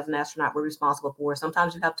of us has an astronaut we're responsible for.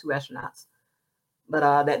 Sometimes you have 2 astronauts, but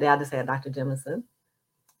that day I just had Dr. Jemison.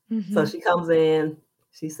 So Mhm. she comes in,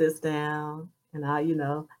 she sits down, and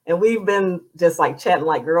and we've been just like chatting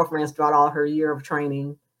like girlfriends throughout all her year of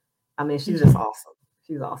training. I mean, she's just Mhm. awesome.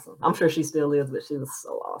 She's awesome. I'm sure she still is, but she was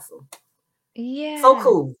so awesome. So Yeah.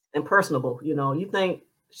 cool and personable. You think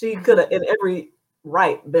she could Mhm. have, in every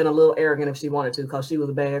right, been a little arrogant if she wanted to, because she was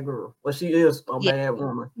a bad girl. Well, she is a Yeah. bad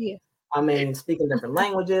woman. Yeah. I mean, speaking different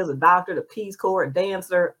languages, a doctor, the Peace Corps, a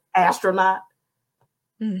dancer, astronaut.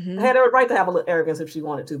 Mhm. Had every right to have a little arrogance if she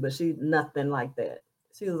wanted to, but she nothing like that.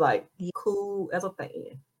 She was like Ye cool as a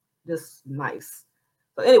fan, just nice.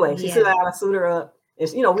 So anyway, she sit yeah. down, I suit her up,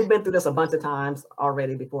 and we've been through this a bunch of times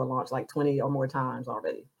already before launch, like 20 or more times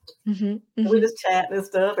already. Mhm. And we Mhm. just chatting and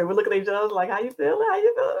stuff, and we look at each other like, "How you feeling? How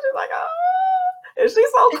you feeling?" She's like, "Oh," and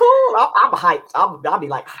she's so cool. I'm hyped. I'll be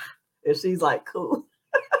like, and she's like, "Cool."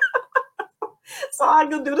 So I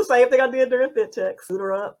can do the same thing I did during fit check. Suit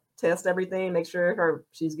her up, test everything, make sure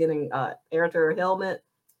she's getting air to her helmet,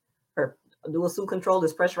 her dual suit control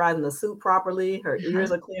is pressurizing the suit properly, her Uh-huh.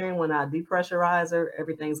 ears are clearing when I depressurize her,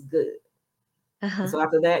 everything's good. And Uh-huh. so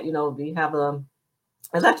after that, we have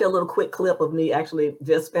there's actually a little quick clip of me actually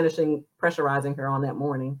just finishing pressurizing her on that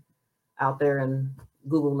morning out there in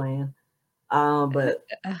Google land. But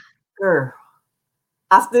Uh, girl,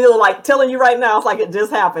 I still like telling you right now, it's like it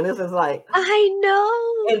just happened. This is like, I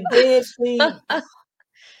know. and then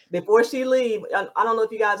before she leave, I don't know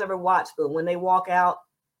if you guys ever watched, but when they walk out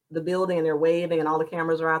the building and they're waving and all the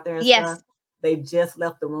cameras are out there and stuff, Yes. they just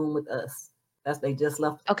left the room with us. They just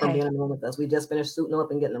left from Okay. being in the room with us. We just finished suiting them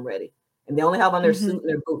up and getting them ready, and they only have on their Mhm. suit and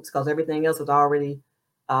their boots because everything else is already.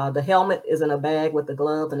 The helmet is in a bag with the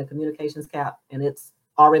gloves and the communications cap, and it's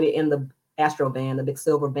already in the Astro van, the big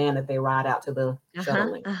silver van that they ride out to the shuttle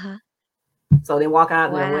Uh-huh. link. Uh-huh. So they walk out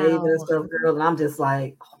and they're waving and Wow. stuff, girl, and I'm just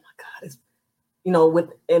like, oh my god,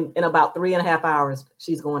 in about 3.5 hours,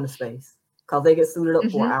 she's going to space because they get suited up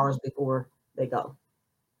Mhm. 4 hours before they go.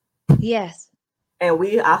 Yes. And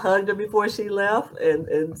I hugged her before she left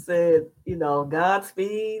and said,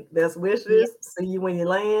 Godspeed, best Yeah. wishes. See you when you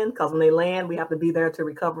land, because when they land, we have to be there to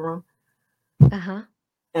recover them. Uh-huh.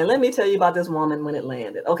 And let me tell you about this woman when it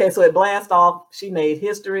landed. Okay, so it blast off. She made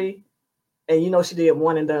history, and she did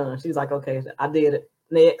one and done. She's like, okay, I did it.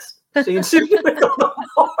 Next, she didn't go no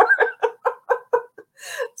more.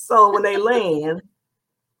 So when they land,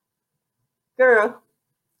 girl,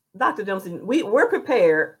 Dr. Johnson, we're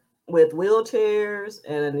prepared with wheelchairs,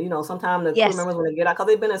 and sometimes the crew Yes. members when they get out, because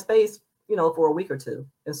they've been in space, for a week or two,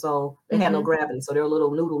 and so they had no Mhm. gravity, so they're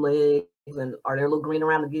little noodle legs, they're a little green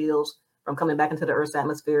around the gills from coming back into the Earth's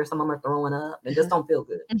atmosphere. Some of them are throwing up and just Uh-huh. don't feel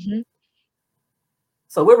good. Mhm.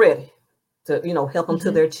 So we're ready to help them to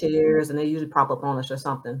Mhm. their chairs, and they usually prop up on us or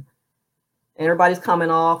something. And everybody's coming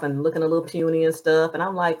off and looking a little puny and stuff, and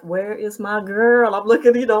I'm like, where is my girl? I'm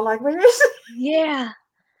looking, like, where is she? Yeah.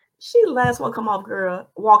 She the last one come off, girl.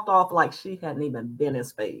 Walked off like she hadn't even been in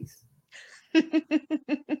space.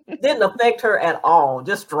 Didn't affect her at all.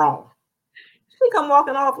 Just strong. She come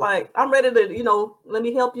walking off like, I'm ready to, let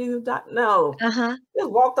me help you. No. Uh-huh.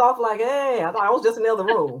 Just walked off like, hey, I thought I was just in the other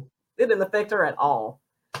room. It didn't affect her at all.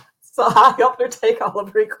 So I helped her take all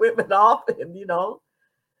of her equipment off, and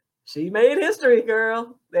she made history,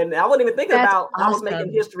 girl. And I wasn't even thinking That's about I was making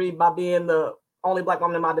awesome. history by being the only black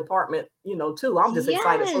woman in my department, too. I'm just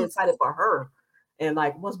excited, so Yes. excited for her. And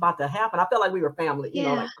like what's about to happen. I felt like we were family,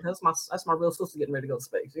 Yeah, like that's my real sister getting ready to go to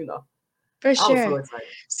space. for I was sure. so excited.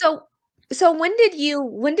 So so when did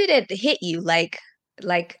it hit you like,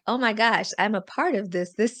 "Oh my gosh, I'm a part of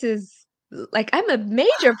this. This is like I'm a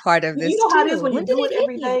major part of You this know how it is too." when you When did do it it hit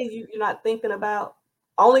every you? day, you're not thinking about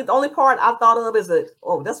the only part I thought of is that,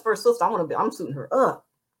 oh, that's first sister. I'm suiting her up.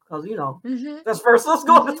 Because Mhm. that's first sister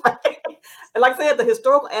going to Mhm. space. And like I said, the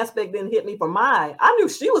historical aspect didn't hit me for I knew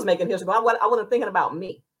she was making history, but I wasn't thinking about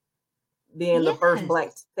me being the first Yes.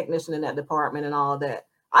 black technician in that department and all that.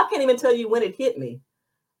 I can't even tell you when it hit me,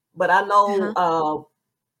 but I know Uh-huh.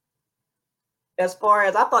 as far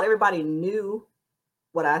as I thought everybody knew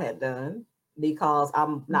what I had done because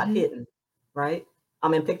I'm not Mhm. hidden, right?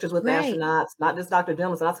 I'm in pictures with the Right. astronauts, not just Dr.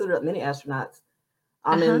 Jemison. I suited up many astronauts.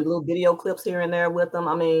 I'm in Uh-huh. little video clips here and there with them.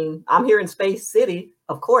 I mean, I'm here in Space City.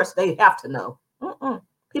 Of course, they have to know. Mm-mm.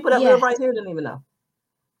 People that live Yes. right here didn't even know.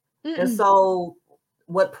 And Mm-mm. so,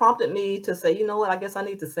 what prompted me to say, you know what, I guess I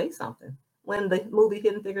need to say something when the movie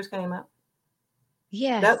Hidden Figures came out.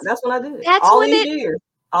 Yes. That's when I did it. That's when it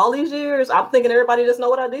All these years, I'm thinking everybody just know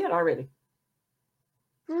what I did already.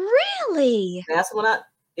 really? That's when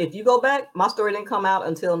if you go back, my story didn't come out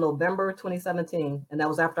until November 2017. And that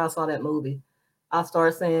was after I saw that movie. I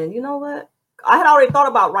started saying, you know what? I had already thought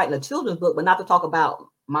about writing a children's book, but not to talk about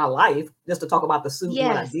my life, just to talk about the suit and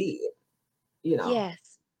what I Yes. did.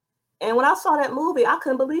 Yes. And when I saw that movie, I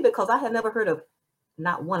couldn't believe it because I had never heard of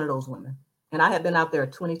not one of those women. And I had been out there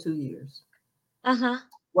 22 years, Uh-huh.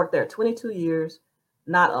 worked there 22 years,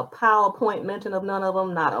 not a PowerPoint mention of none of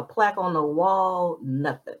them, not a plaque on the wall,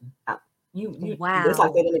 nothing. It's like they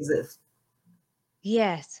Wow. didn't exist.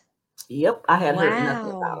 Yes. Yep, I had heard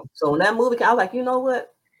nothing about Wow. him. So when that movie came, I was like, you know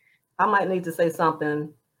what? I might need to say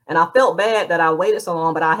something. And I felt bad that I waited so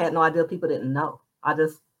long, but I had no idea people didn't know.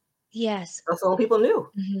 Yes. That's all people knew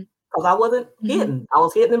Mhm. because I wasn't Mhm. hidden. I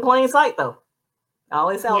was hidden in plain sight, though. I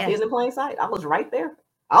always say I was Yes. hidden in plain sight. I was right there.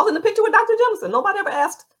 I was in the picture with Dr. Jemison. Nobody ever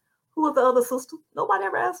asked who was the other sister. Nobody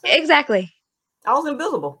ever asked that. Exactly. I was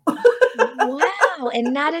invisible. Wow,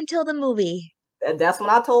 and not until the movie. And that's when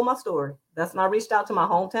I told my story. That's when I reached out to my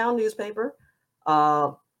hometown newspaper.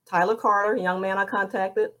 Uh, Tyler Carter, a young man I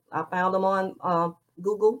contacted. I found him on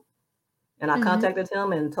Google, And I Mhm. contacted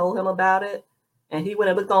him and told him about it. And he went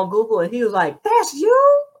and looked on Google and he was like, "That's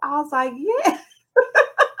you?" I was like, "Yeah,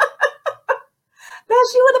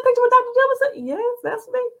 that's you in the picture with Dr. Jefferson." Yes, that's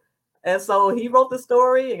me. And so he wrote the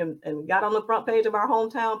story and got on the front page of our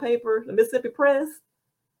hometown paper, the Mississippi Press.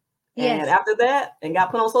 And Yes. after that, and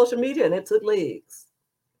got put on social media, and it took legs.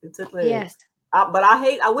 It took Yes. legs. But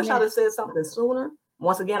I wish I'd have Yes. said something sooner.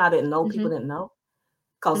 Once again, I didn't know. People Mhm. didn't know.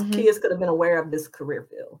 Because Mhm. kids could have been aware of this career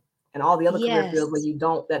field and all the other career fields where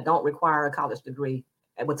Yes. that don't require a college degree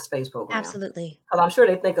with the space program. Absolutely. Because I'm sure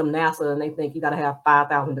they think of NASA and they think you got to have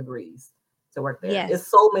 5,000 degrees to work there. Yes. It's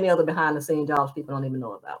so many other behind the scene jobs people don't even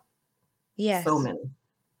know about. So Yes. many,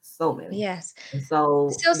 so many. Yes. And so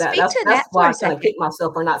So speak to that's that for why a I kind of second. kicked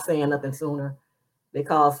myself for not saying nothing sooner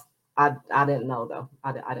because I didn't know though.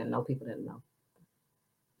 I didn't know, people didn't know.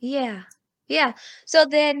 Yeah. Yeah. So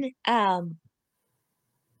then,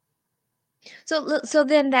 so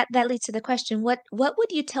then that leads to the question, what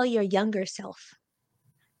would you tell your younger self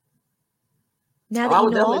now Oh, that I you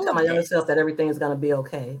would know definitely all tell of my younger this? self that everything is going to be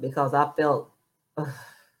okay because I felt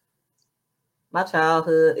my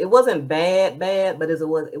childhood, it wasn't bad, but it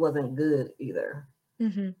wasn't good either.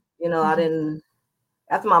 Mhm. I Mhm. didn't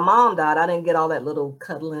after my mom died, I didn't get all that little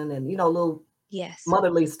cuddling and little Yes.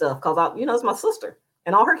 motherly stuff because it's my sister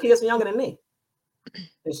and all her kids are younger than me.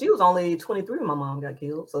 And she was only 23 when my mom got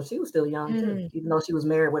killed, so she was still young too, Mm. even though she was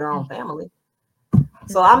married with her own Mm. family.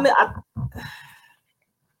 So Mhm.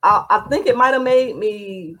 I think it might have made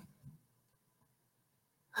me.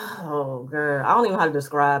 Oh, girl, I don't even know how to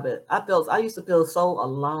describe it. I used to feel so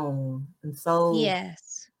alone and so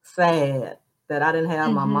Yes. sad that I didn't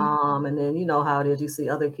have my Mhm. mom. And then you know how it is. You see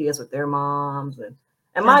other kids with their moms, and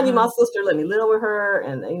mind you, Uh-huh. my sister let me live with her,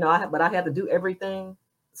 and but I had to do everything.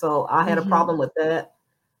 So I had a Mhm. problem with that.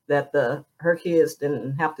 That the her kids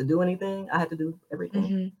didn't have to do anything. I had to do everything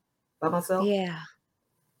Mhm. by myself. Yeah.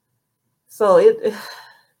 So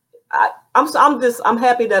I'm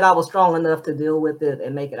happy that I was strong enough to deal with it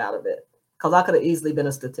and make it out of it. Because I could have easily been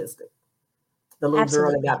a statistic. The little girl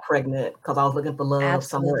that Absolutely. got pregnant because I was looking for love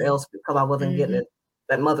somewhere Absolutely. else because I wasn't getting Mhm. it,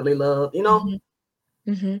 that motherly love. Mhm.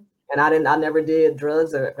 Mhm. And I never did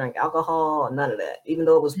drugs or drank alcohol or none of that, even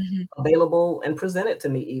though it was Mhm. available and presented to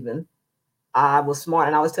me. Even I was smart,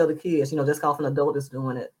 and I always tell the kids, just because an adult is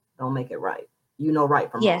doing it, don't make it right. You know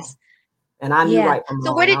right from wrong, Yes. and I knew Yeah. right from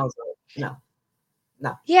So wrong, and I was like, no,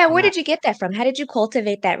 no, yeah, I'm where not. did you get that from? How did you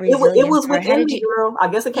cultivate that It resilience, was or how within did me, you girl. I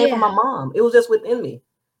guess it came from Yeah. my mom. It was just within me.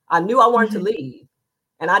 I knew I wanted to Mhm. leave.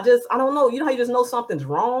 And I don't know. You know how you just know something's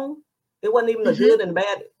wrong? It wasn't even the Mhm. good and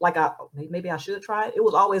bad. Like maybe I should try it. It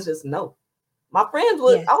was always just no. I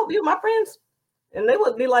Yes. would be with my friends and they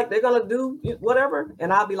would be like, they're going to do whatever.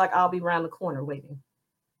 And I'll be like, I'll be around the corner waiting.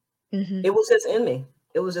 Mhm. It was just in me.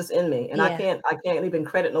 It was just in me. And Yeah. I can't even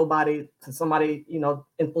credit nobody to somebody,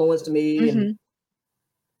 influenced me. And Mhm.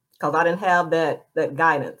 cause I didn't have that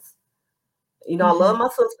guidance. I love Mhm. my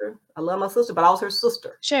sister. I love my sister, but I was her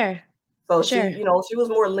sister. Sure. So Sure. she was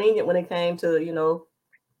more lenient when it came to,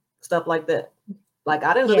 stuff like that. Like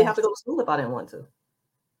I didn't really have to Yes. go to school if I didn't want to.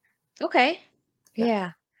 Okay. Yeah.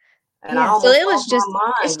 Yeah. And I Yeah. So almost it was lost just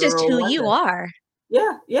my it's mind, just girl, who one you day. are.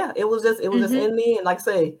 Yeah, yeah. It was just Mhm. in me. And like I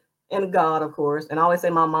say, and God, of course. And I always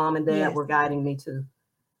say my mom and dad Yes. were guiding me too.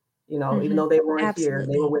 Even Mhm. though they weren't here,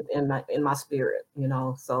 they were Absolutely. within my spirit.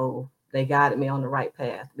 So they guided me on the right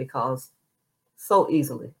path because so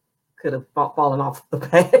easily could have fallen off the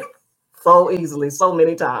path so easily, so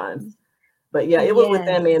many times. But yeah, it was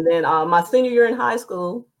within Yes. me. And then my senior year in high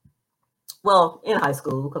school, well, in high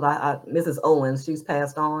school, because Mrs. Owens, she's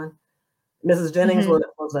passed on. Mrs. Jennings Mhm.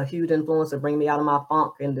 was a huge influence to bring me out of my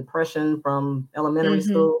funk and depression from elementary Mhm.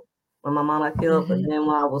 school when my mom got killed. But Mhm. then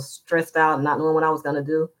when I was stressed out and not knowing what I was going to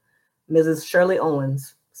do, Mrs. Shirley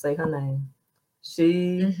Owens, say her name,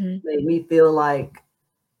 she Mhm. made me feel like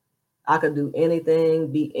I could do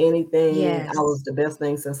anything, be anything. I Yes. was the best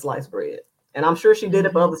thing since sliced bread. And I'm sure she did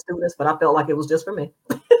it for Mhm. other students, but I felt like it was just for me.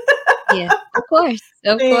 Yes. Of course.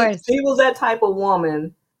 Of course. She was that type of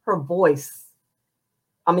woman. Her voice,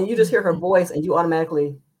 I mean, you just hear her Mhm. voice and you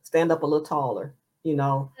automatically stand up a little taller, you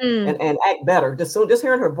know, Mm. and act better. Just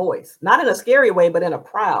hearing her voice, not in a scary way, but in a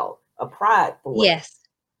prideful way. Yes.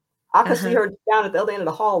 I could see Uh-huh. her down at the other end of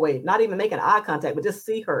the hallway, not even making eye contact, but just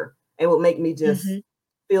see her. It would make me just Mhm.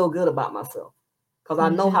 feel good about myself because I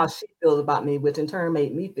know how Mhm. she feels about me, which in turn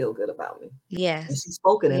made me feel good about me. And she Yes.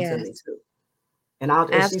 spoke it into me Yes. too. And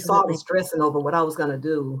she saw me Absolutely. stressing over what I was gonna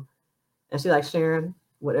do, and she's like, Sharon,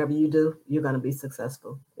 whatever you do, you're going to be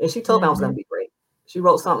successful. And she told me I was going Mhm. to be great. She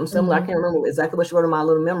wrote something similar. I Mhm. can't remember exactly what she wrote in my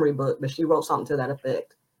little memory book, but she wrote something to that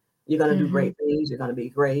effect. You're going to do Mhm. great things. You're going to be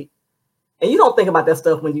great. And you don't think about that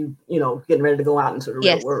stuff when getting ready to go out into the real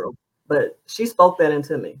Yes. world. But she spoke that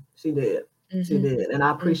into me. She did. She Mhm. did. And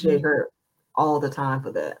I appreciate Mhm. her all the time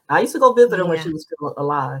for that. I used to go visit her when Yeah. she was still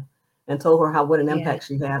alive and told her what an Yeah. impact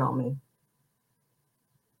she had on me.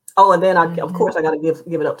 Oh, and then of Mhm. course I got to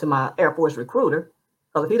give it up to my Air Force recruiter,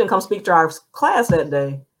 because if he didn't come speak to our class that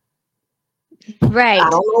day, I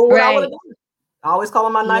Right. don't know what I would have Right. done. I always call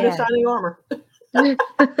him my knight in Yeah. shining armor,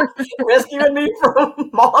 rescuing me from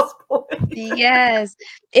Moss Point. Yes.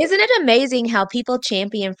 Isn't it amazing how people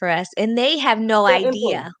champion for us and they have no Same thing.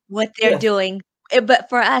 idea what they're Yes, doing, but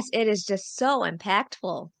for us, it is just so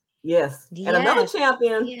impactful. yes. And another Yes.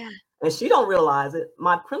 champion, Yeah. and she don't realize it.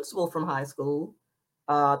 My principal from high school,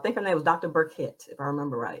 I think her name was Dr. Burkett, if I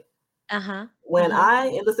remember right. Uh-huh. When Uh-huh. I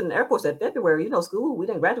enlisted in the Air Force that February, school, we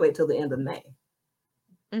didn't graduate till the end of May.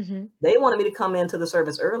 Mhm. They wanted me to come into the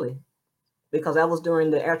service early because that was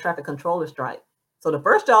during the air traffic controller strike. So the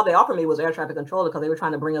first job they offered me was air traffic controller because they were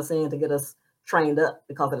trying to bring us in to get us trained up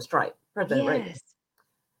because of the strike, President Reagan. Yes.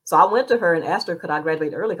 So I went to her and asked her, could I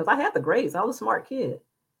graduate early? Because I had the grades. I was a smart kid.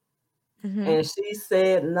 Mhm. And she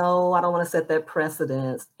said, no, I don't want to set that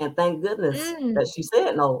precedence. And thank goodness Mm. that she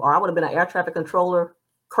said no, or I would have been an air traffic controller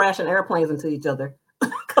crashing airplanes into each other.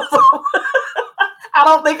 I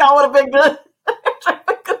don't think I would have been good air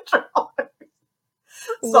traffic controller.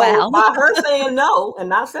 So Wow. by her saying no and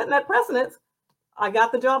not setting that precedence, I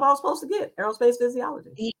got the job I was supposed to get, aerospace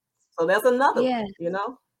physiology. Ye So that's another one,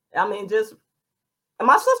 Yeah. I mean, just, and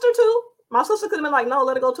my sister too. My sister could have been like, no,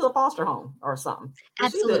 let her go to a foster home or something,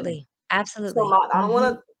 but she didn't. Absolutely. So Absolutely. I don't want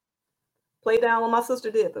Mhm. to play down what my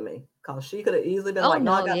sister did for me, because she could have easily been Oh, like,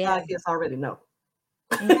 no, I no, got yeah. 5 kids already. No,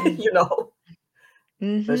 Mm-mm. you know, but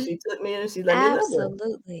Mhm. she took me in and she let me live with her.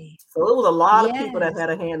 Absolutely. So it was a lot of people that Yes. had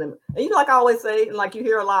a hand in, and like I always say, and like you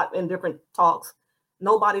hear a lot in different talks,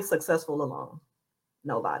 nobody's successful alone.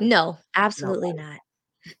 Nobody, No, absolutely nobody. not.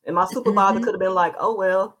 And my supervisor Mhm. could have been like, oh,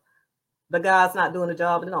 well, the guy's not doing the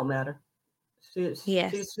job. It don't matter. Yes.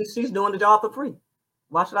 She's doing the job for free.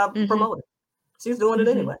 Why should I Mhm. promote it? She's doing it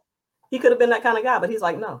Mhm. anyway. He could have been that kind of guy, but he's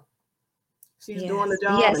like, no, she's doing the Yes.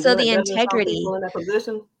 job Yeah, and so doing the it better than some integrity. people in that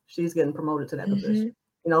position. She's getting promoted to that position. Mhm.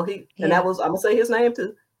 And that Yeah. was, I'm gonna say his name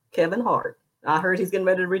too, Kevin Hart. I heard he's getting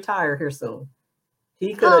ready to retire here soon.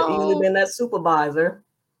 He could have easily Oh, been that supervisor.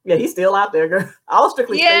 Yeah, he's still out there, girl. I was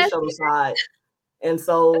strictly space yes. shuttle side, and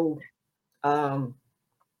so um,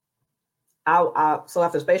 so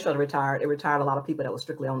after space shuttle retired, it retired a lot of people that was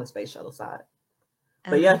strictly on the space shuttle side.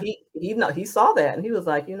 But yeah, Uh-huh. he saw that and he was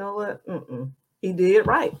like, you know what? Mm-mm. He did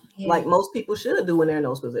right, Yeah. like most people should do when they're in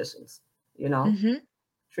those positions. You know, Mhm.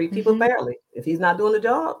 treat people Mhm. fairly. If he's not doing the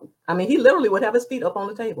job, I mean, he literally would have his feet up on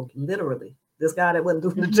the table. Literally, this guy that wasn't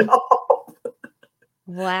doing the Mhm. job.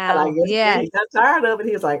 And I Wow. guess when Yes. he got tired of it,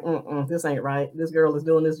 he was like, this ain't right. This girl is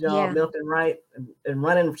doing this job Yeah. left and right and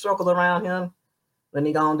running circles around him. Let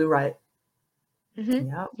me go and do right. Mhm.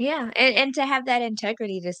 Yeah, Yeah, and to have that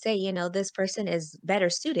integrity to say, this person is better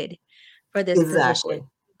suited for this position, exactly.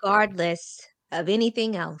 regardless of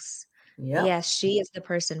anything else. Yep. Yes, she is the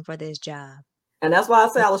person for this job. And that's why I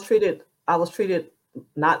say Yeah. I was treated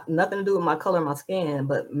not nothing to do with my color of my skin,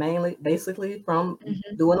 but mainly basically from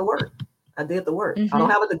Mhm. doing the work. I did the work. I don't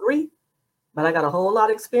Mhm. have a degree, but I got a whole lot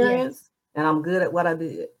of Yes. experience and I'm good at what I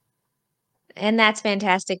did. And that's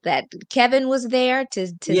fantastic that Kevin was there to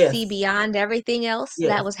see Yes. beyond everything else that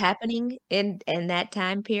Yes. was happening in that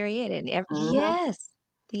time period, and Hmm. yes.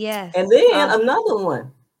 And Yes. then another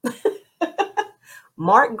one,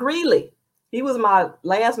 Mark Greeley. He was my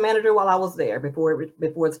last manager while I was there before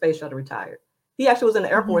the space shuttle retired. He actually was in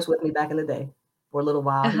the Air Mhm. Force with me back in the day for a little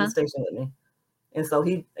while. He was Uh-huh. stationed with me. And so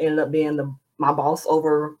he ended up being my boss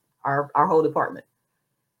over our whole department.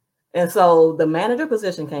 And so the manager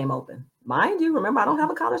position came open. Mind you, remember, I don't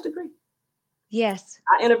have a college degree. Yes.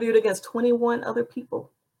 I interviewed against 21 other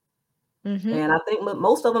people. Mhm. And I think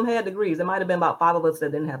most of them had degrees. There might have been about 5 of us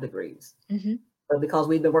that didn't have degrees. Mhm. But because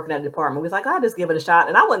we've been working at the department, we was like, I'll just give it a shot.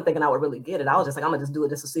 And I wasn't thinking I would really get it. I was just like, I'm going to just do it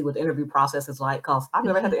just to see what the interview process is like. Because I've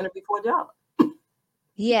never had Mhm. to interview for a job.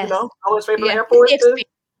 Yes. I went straight from the Yeah, Air get the Force to, experience.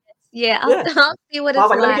 Yeah, I'll yeah. I'll see what I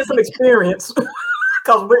was it's like, let me get like. some experience.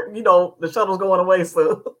 Because the shuttle's going away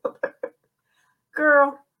soon.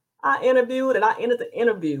 Girl, I interviewed and I ended the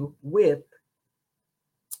interview with,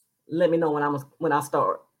 let me know when I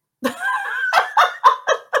start. Because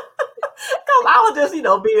I was just,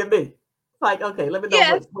 being me. Like, okay, let me know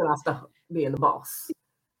Yes. when I start being the boss.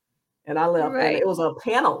 And I left, and Right. it was a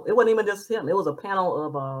panel. It wasn't even just him. It was a panel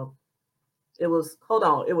of it was hold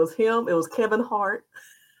on. It was him. It was Kevin Hart.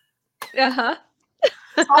 Uh-huh.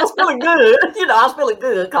 So I was feeling good. I was feeling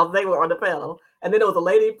good because they were on the panel. And then there was a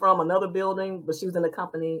lady from another building, but she was in the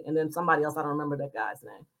company, and then somebody else. I don't remember that guy's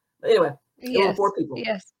name. But anyway, it was Yes, four people.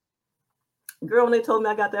 yes. Girl, when they told me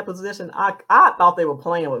I got that position, I thought they were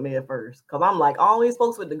playing with me at first because I'm like all these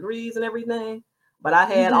folks with degrees and everything, but I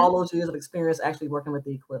had Mhm, all those years of experience actually working with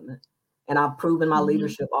the equipment, and I've proven my mhm.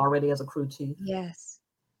 leadership already as a crew chief, Yes,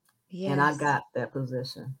 and I yes. got that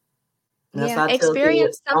position. And that's Yeah, why I tell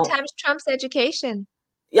experience kids, don't. sometimes trumps education.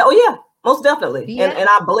 Yeah, oh yeah, most definitely. And Yeah. and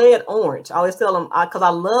I bled orange. I always tell them because I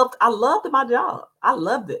loved my job. I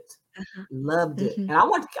Uh-huh. loved it, Mhm. and I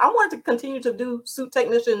wanted to continue to do suit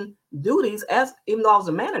technician duties as even though I was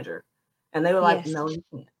a manager, and they were like, Yes, "No, you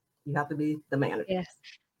can't. You have to be the manager." yes,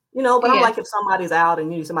 But I'm yes. like, if somebody's out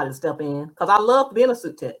and you need somebody to step in, because I loved being a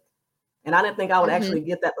suit tech, and I didn't think I would Mhm, actually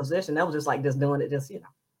get that position. That was just like just doing it,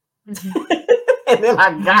 mhm, and then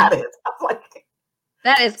I mhm. got it. I was like,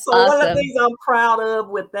 That is so one of the awesome. things I'm proud of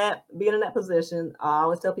with that being in that position, I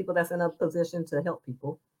always tell people that's in a position to help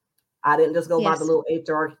people. I didn't just go by the Yes, little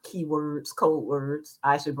HR keywords, code words.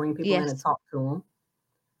 I actually bring people in and yes. talk to them.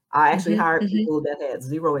 I actually Mhm, hired mhm, people that had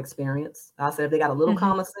zero experience. I said if they got a little mhm,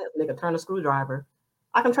 common sense, they can turn a screwdriver.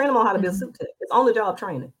 I can train them on how to be a mhm. suit tech. It's on the job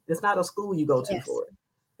training. It's not a school you go to Yes. for it.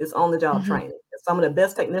 It's on the job Mhm, training. And some of the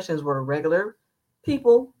best technicians were regular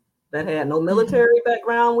people that had no mhm. military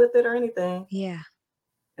background with it or anything. Yeah.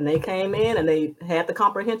 And they came in and they had the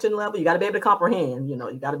comprehension level. You got to be able to comprehend, you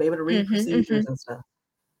got to be able to read Mhm, procedures mhm, and stuff.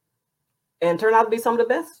 And turned out to be some of the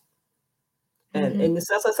best. And mhm.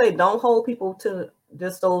 as I say, don't hold people to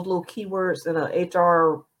just those little keywords in a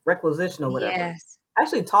HR requisition or whatever. Yes,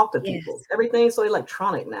 Actually talk to people. yes. Everything's so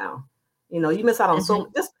electronic now. You miss out on Mhm. so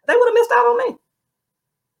just they would have missed out on me,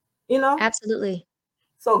 you know? Absolutely,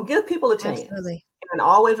 So give people a chance. absolutely. And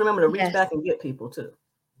always remember to reach Yes. back and get people too.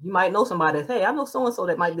 You might know somebody that, hey, I know so and so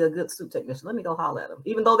that might be a good suit technician. Let me go holler at them.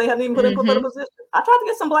 Even though they hadn't even put input for the Mhm. position. I tried to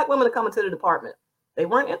get some black women to come into the department. They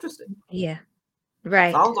weren't interested. Yeah. So I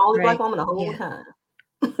Right, was the only black right. woman the whole Yeah. time.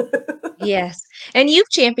 Yes, and you've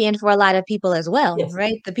championed for a lot of people as well, Yes.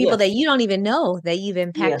 right? The people that Yes. you don't even know that you've Yes.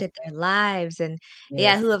 impacted their lives and, yeah,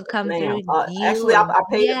 Yes, who have yes, come ma'am. through you Actually, and I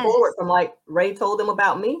paid it yes. forward from like Ray told them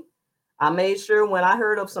about me. I made sure when I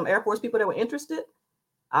heard of some Air Force people that were interested,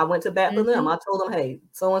 I went to bat for them. Mhm, I told them, hey,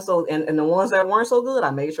 so and so, and the ones that weren't so good,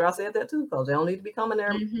 I made sure I said that too, because they don't need to be coming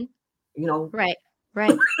there, mhm. you know, Right,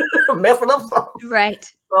 right, messing up something.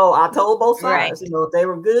 right, So I told both right. sides, if they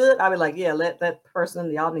were good, I'd be like, yeah, let that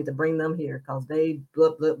person, y'all need to bring them here because they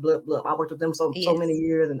blip, blip, blip, blip. I worked with them so many Yes.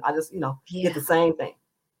 years, and I just, get Yeah, the same thing.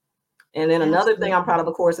 And then another thing I'm absolutely. proud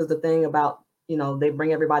of course, is the thing about, they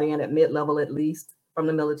bring everybody in at mid-level at least from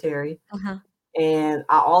the military. Uh-huh. And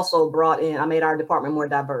I made our department more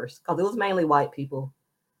diverse because it was mainly white people.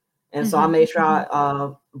 And so I Mhm, made sure I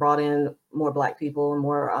mhm. brought in more black people and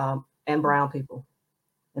more and brown people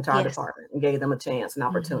into our Yes. department and gave them a chance and Mhm.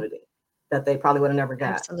 opportunity that they probably would have never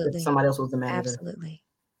got if Absolutely, somebody else was the manager. absolutely.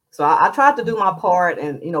 So I tried to do my Mhm, part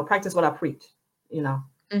and practice what I preach. You know,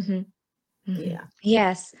 mhm, mhm. yeah.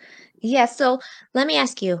 Yes. Yes, so let me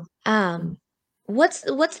ask you, Mhm. what's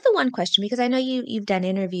the one question because I know you've done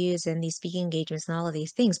interviews and these speaking engagements and all of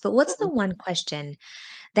these things, but what's the Mhm. one question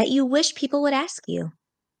that you wish people would ask you?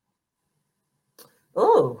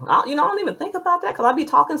 Oh, I don't even think about that because I be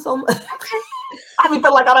talking so much. Okay, I be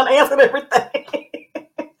feel like I done answered everything.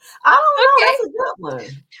 I don't know. okay. That's a good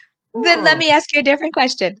one. Then let Hmm. me ask you a different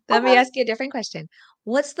question. Let me Okay. ask you a different question.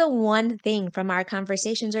 What's the one thing from our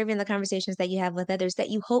conversations or even the conversations that you have with others that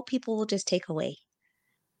you hope people will just take away?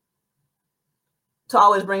 To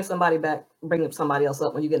always bring somebody back, bring somebody else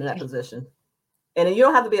up when you get in that Okay. position. And then you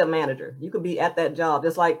don't have to be a manager. You could be at that job,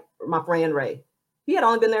 just like my friend Ray. He had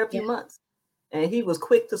only been there a Yeah. few months, and he was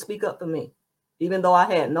quick to speak up for me, even though I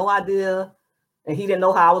had no idea, and he didn't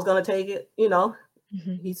know how I was going to take it.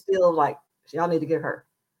 Mhm. He still like, y'all need to get her.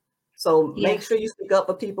 So make Yes. sure you speak up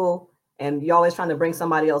for people, and you're always trying to bring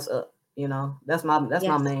somebody else up. That's my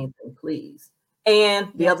Yes. main thing, please.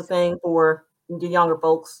 And the other Yes. thing for the younger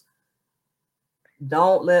folks,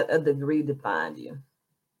 don't let a degree define you.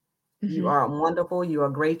 You Mhm. are wonderful, you are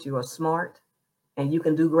great, you are smart, and you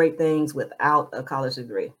can do great things without a college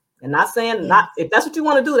degree. And not saying not Yes. if that's what you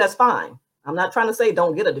want to do, that's fine. I'm not trying to say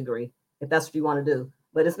don't get a degree if that's what you want to do,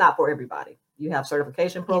 but it's not for everybody. You have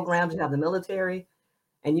certification Yes. programs, you have the military,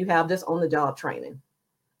 and you have just on the job training.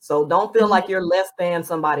 So don't feel like Mhm. you're less than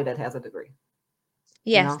somebody that has a degree.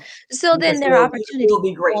 You Yes. know, So then there are you can opportunities still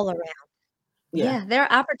be great. all around. Yeah, Yeah, there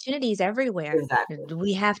are opportunities everywhere. exactly,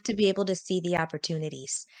 We have to be able to see the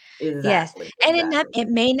opportunities. Yes, exactly, and exactly, it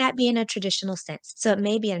may not be in a traditional sense. So it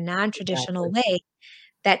may be a non-traditional exactly. way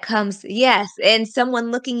that comes, yes, and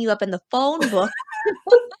someone looking you up in the phone book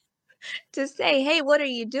to say, "Hey, what are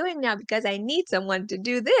you doing now? Because I need someone to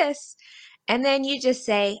do this." And then you just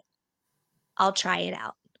say, "I'll try it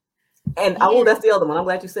out." And oh, Yeah. that's the other one. I'm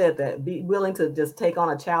glad you said that. Be willing to just take on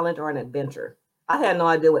a challenge or an adventure. I had no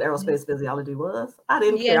idea what Mhm. aerospace physiology was. I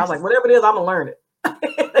didn't care. I was like, Yes. whatever it is, I'm gonna learn it.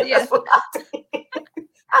 Yes. That's what I did.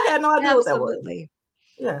 I had no idea what that was. Absolutely.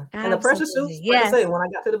 Yeah. And the pressure Absolutely. suits, like I say, Yes. when I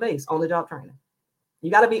got to the base, on the job training.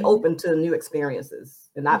 You got to be Mhm. open to new experiences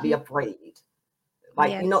and not be Mhm. afraid.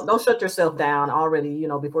 Like, Yes. don't shut yourself down already,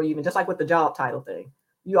 before you even, just like with the job title thing,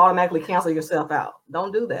 you automatically cancel yourself out.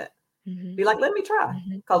 Don't do that. Mhm. Be like, let me try.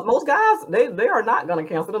 Mhm. Because most guys, they are not going to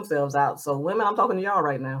cancel themselves out. So, women, I'm talking to y'all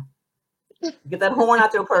right now. Get that horn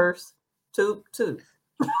out your purse. Toot, toot.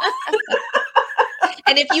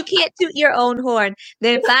 And if you can't toot your own horn,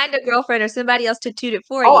 then find a girlfriend or somebody else to toot it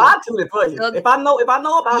for Oh, you. I toot it for you. So If I know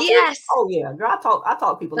about you, yes, oh yeah, girl, I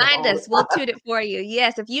talk people up find all the us. We'll time. toot it for you.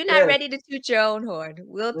 Yes, if you're not Yes. ready to toot your own horn,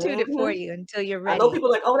 we'll toot it for Hmm. you until you're I know ready. people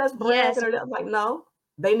like, oh, that's Yes. bragging or that. I'm like, no,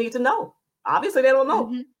 they need to know. Obviously, they don't know.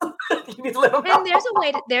 Mhm. You need to let them And know.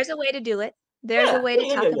 there's a way to do it. There's a Yeah, way to yeah,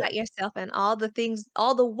 yeah, talk yeah. about yourself and all the things,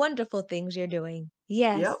 all the wonderful things you're doing.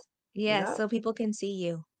 Yep, Yes. Yes, yep, so people can see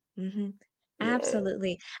you. Mhm. yeah.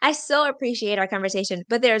 Absolutely. I so appreciate our conversation,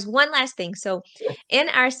 but there's one last thing. So, Yeah. in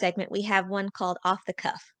our segment, we have one called Off the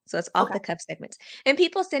Cuff. So, it's off Okay, the cuff segments. And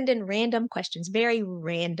people send in random questions, very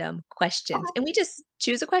random questions, okay, and we just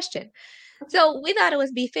choose a question. okay. So, we thought it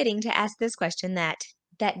was befitting to ask this question that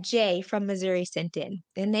Jay from Missouri sent in.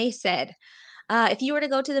 And they said, if you were to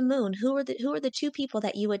go to the moon, who are the two people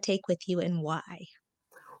that you would take with you and why?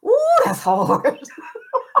 Ooh, that's hard.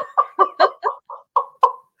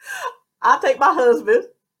 I'll take my husband.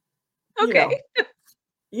 You Okay. know,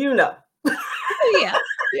 you know. Yeah.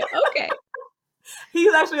 Yeah. Okay.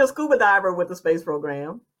 He's actually a scuba diver with the space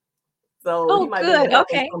program. So he Oh, might be able good. to help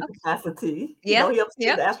in Okay. some Okay. capacity. Yep. He helps get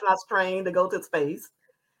Yep. the astronauts trained to go to space.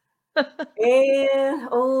 And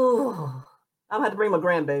oh, I'm gonna have to bring my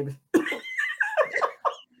grandbaby. Because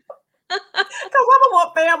I don't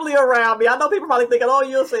want family around me. I know people probably thinking, oh,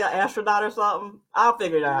 you'll say an astronaut or something. I'll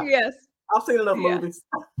figure it out. Yes. I've seen enough Yeah. movies.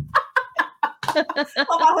 So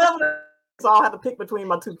my husband, so I'll have to pick between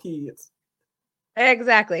my two kids.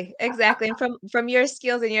 Exactly. Exactly. And from your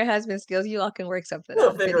skills and your husband's skills, you all can work something We'll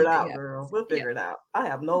out if figure it anything out, girl. happens. We'll Yeah. figure it out. I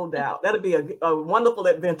have no doubt. That'll be a wonderful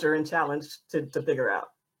adventure and challenge to figure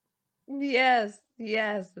out. Yes.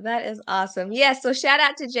 Yes. That is awesome. Yes. So shout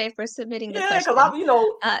out to Jay for submitting the Yeah, because question.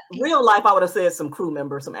 He- real life, I would have said some crew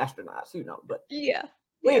members, some astronauts, but yeah.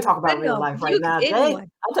 we ain't Yeah. talking But about real no, life right you can now. Jay, anyone.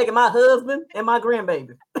 I'm taking my husband and my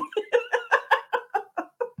grandbaby.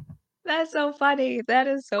 That's so funny. That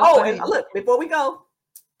is so Oh, and funny. look, before we go,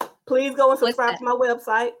 please go and What's subscribe that? to my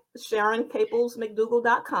website,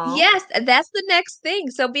 SharonCaplesMcDougal.com. Yes, that's the next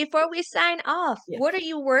thing. So before we sign off, Yes. what are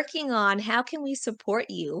you working on? How can we support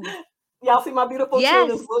you? Y'all see my beautiful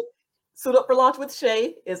children's Yes. book, Suit Up for Launch with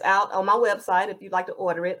Shay, is out on my website if you'd like to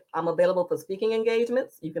order it. I'm available for speaking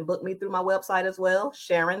engagements. You can book me through my website as well,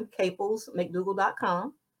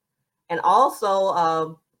 SharonCaplesMcDougal.com. And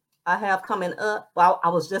also, I have coming up, well, I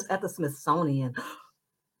was just at the Smithsonian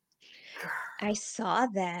I saw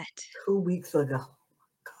that. 2 weeks ago.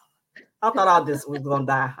 I thought I just was going to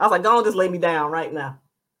die. I was like, don't just lay me down right now.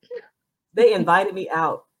 They invited me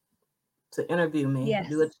out to interview me,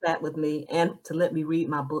 do a Yes. chat with me, and to let me read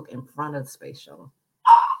my book in front of the space shuttle.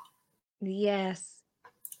 Yes.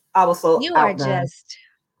 I was so You are outdone. just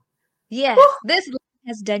yes, this life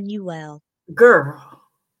has done you well. Girl,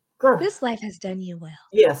 girl. This life has done you well.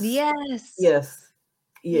 Yes, Yes. yes,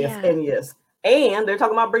 yes, Yeah. and yes. And they're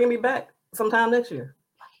talking about bringing me back sometime next year.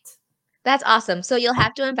 That's awesome. So you'll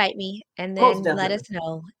have to invite me and Most then let definitely. us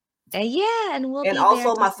know. And yeah, and we'll And be there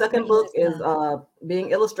also, to my support second you book as is well.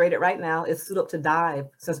 being illustrated right now. It's Suit Up to Dive,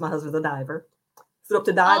 since my husband's a diver. Suit Up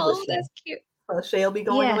to Dive with Oh, Shay. that's cute. So Shay'll be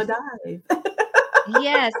going on a Yes. dive.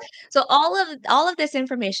 Yes. So all of this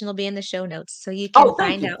information will be in the show notes, so you can Oh,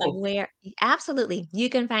 thank find you, out thank you. where absolutely, you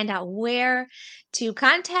can find out where to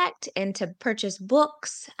contact and to purchase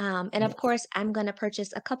books. And of Yes, course, I'm gonna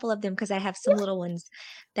purchase a couple of them because I have some little ones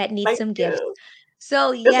that need thank some gifts. you.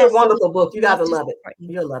 So It's a yes, so we wonderful book. You guys love will to love it. support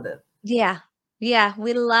you. You'll love it. Yeah. Yeah,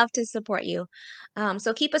 we love to support you.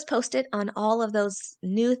 So keep us posted on all of those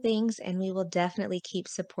new things, and we will definitely keep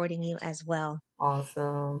supporting you as well.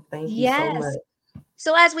 Awesome. Thank you so Yes. much.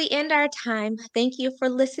 So as we end our time, thank you for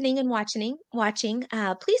listening and watching.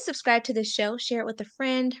 Please subscribe to the show, share it with a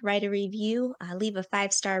friend, write a review, leave a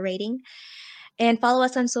 5-star rating, and follow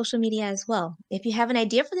us on social media as well. If you have an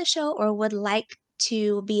idea for the show or would like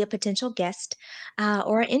to be a potential guest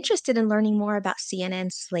or are interested in learning more about Sienna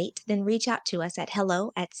and Slate, then reach out to us at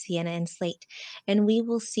hello at Sienna and Slate, and we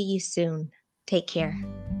will see you soon. Take care.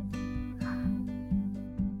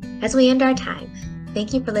 As we end our time,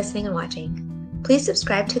 thank you for listening and watching. Please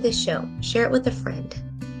subscribe to this show, share it with a friend,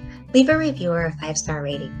 leave a review or a 5-star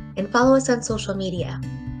rating, and follow us on social media.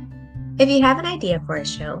 If you have an idea for a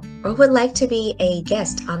show or would like to be a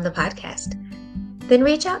guest on the podcast, then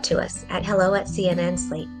reach out to us at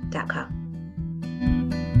hello@cnnslate.com.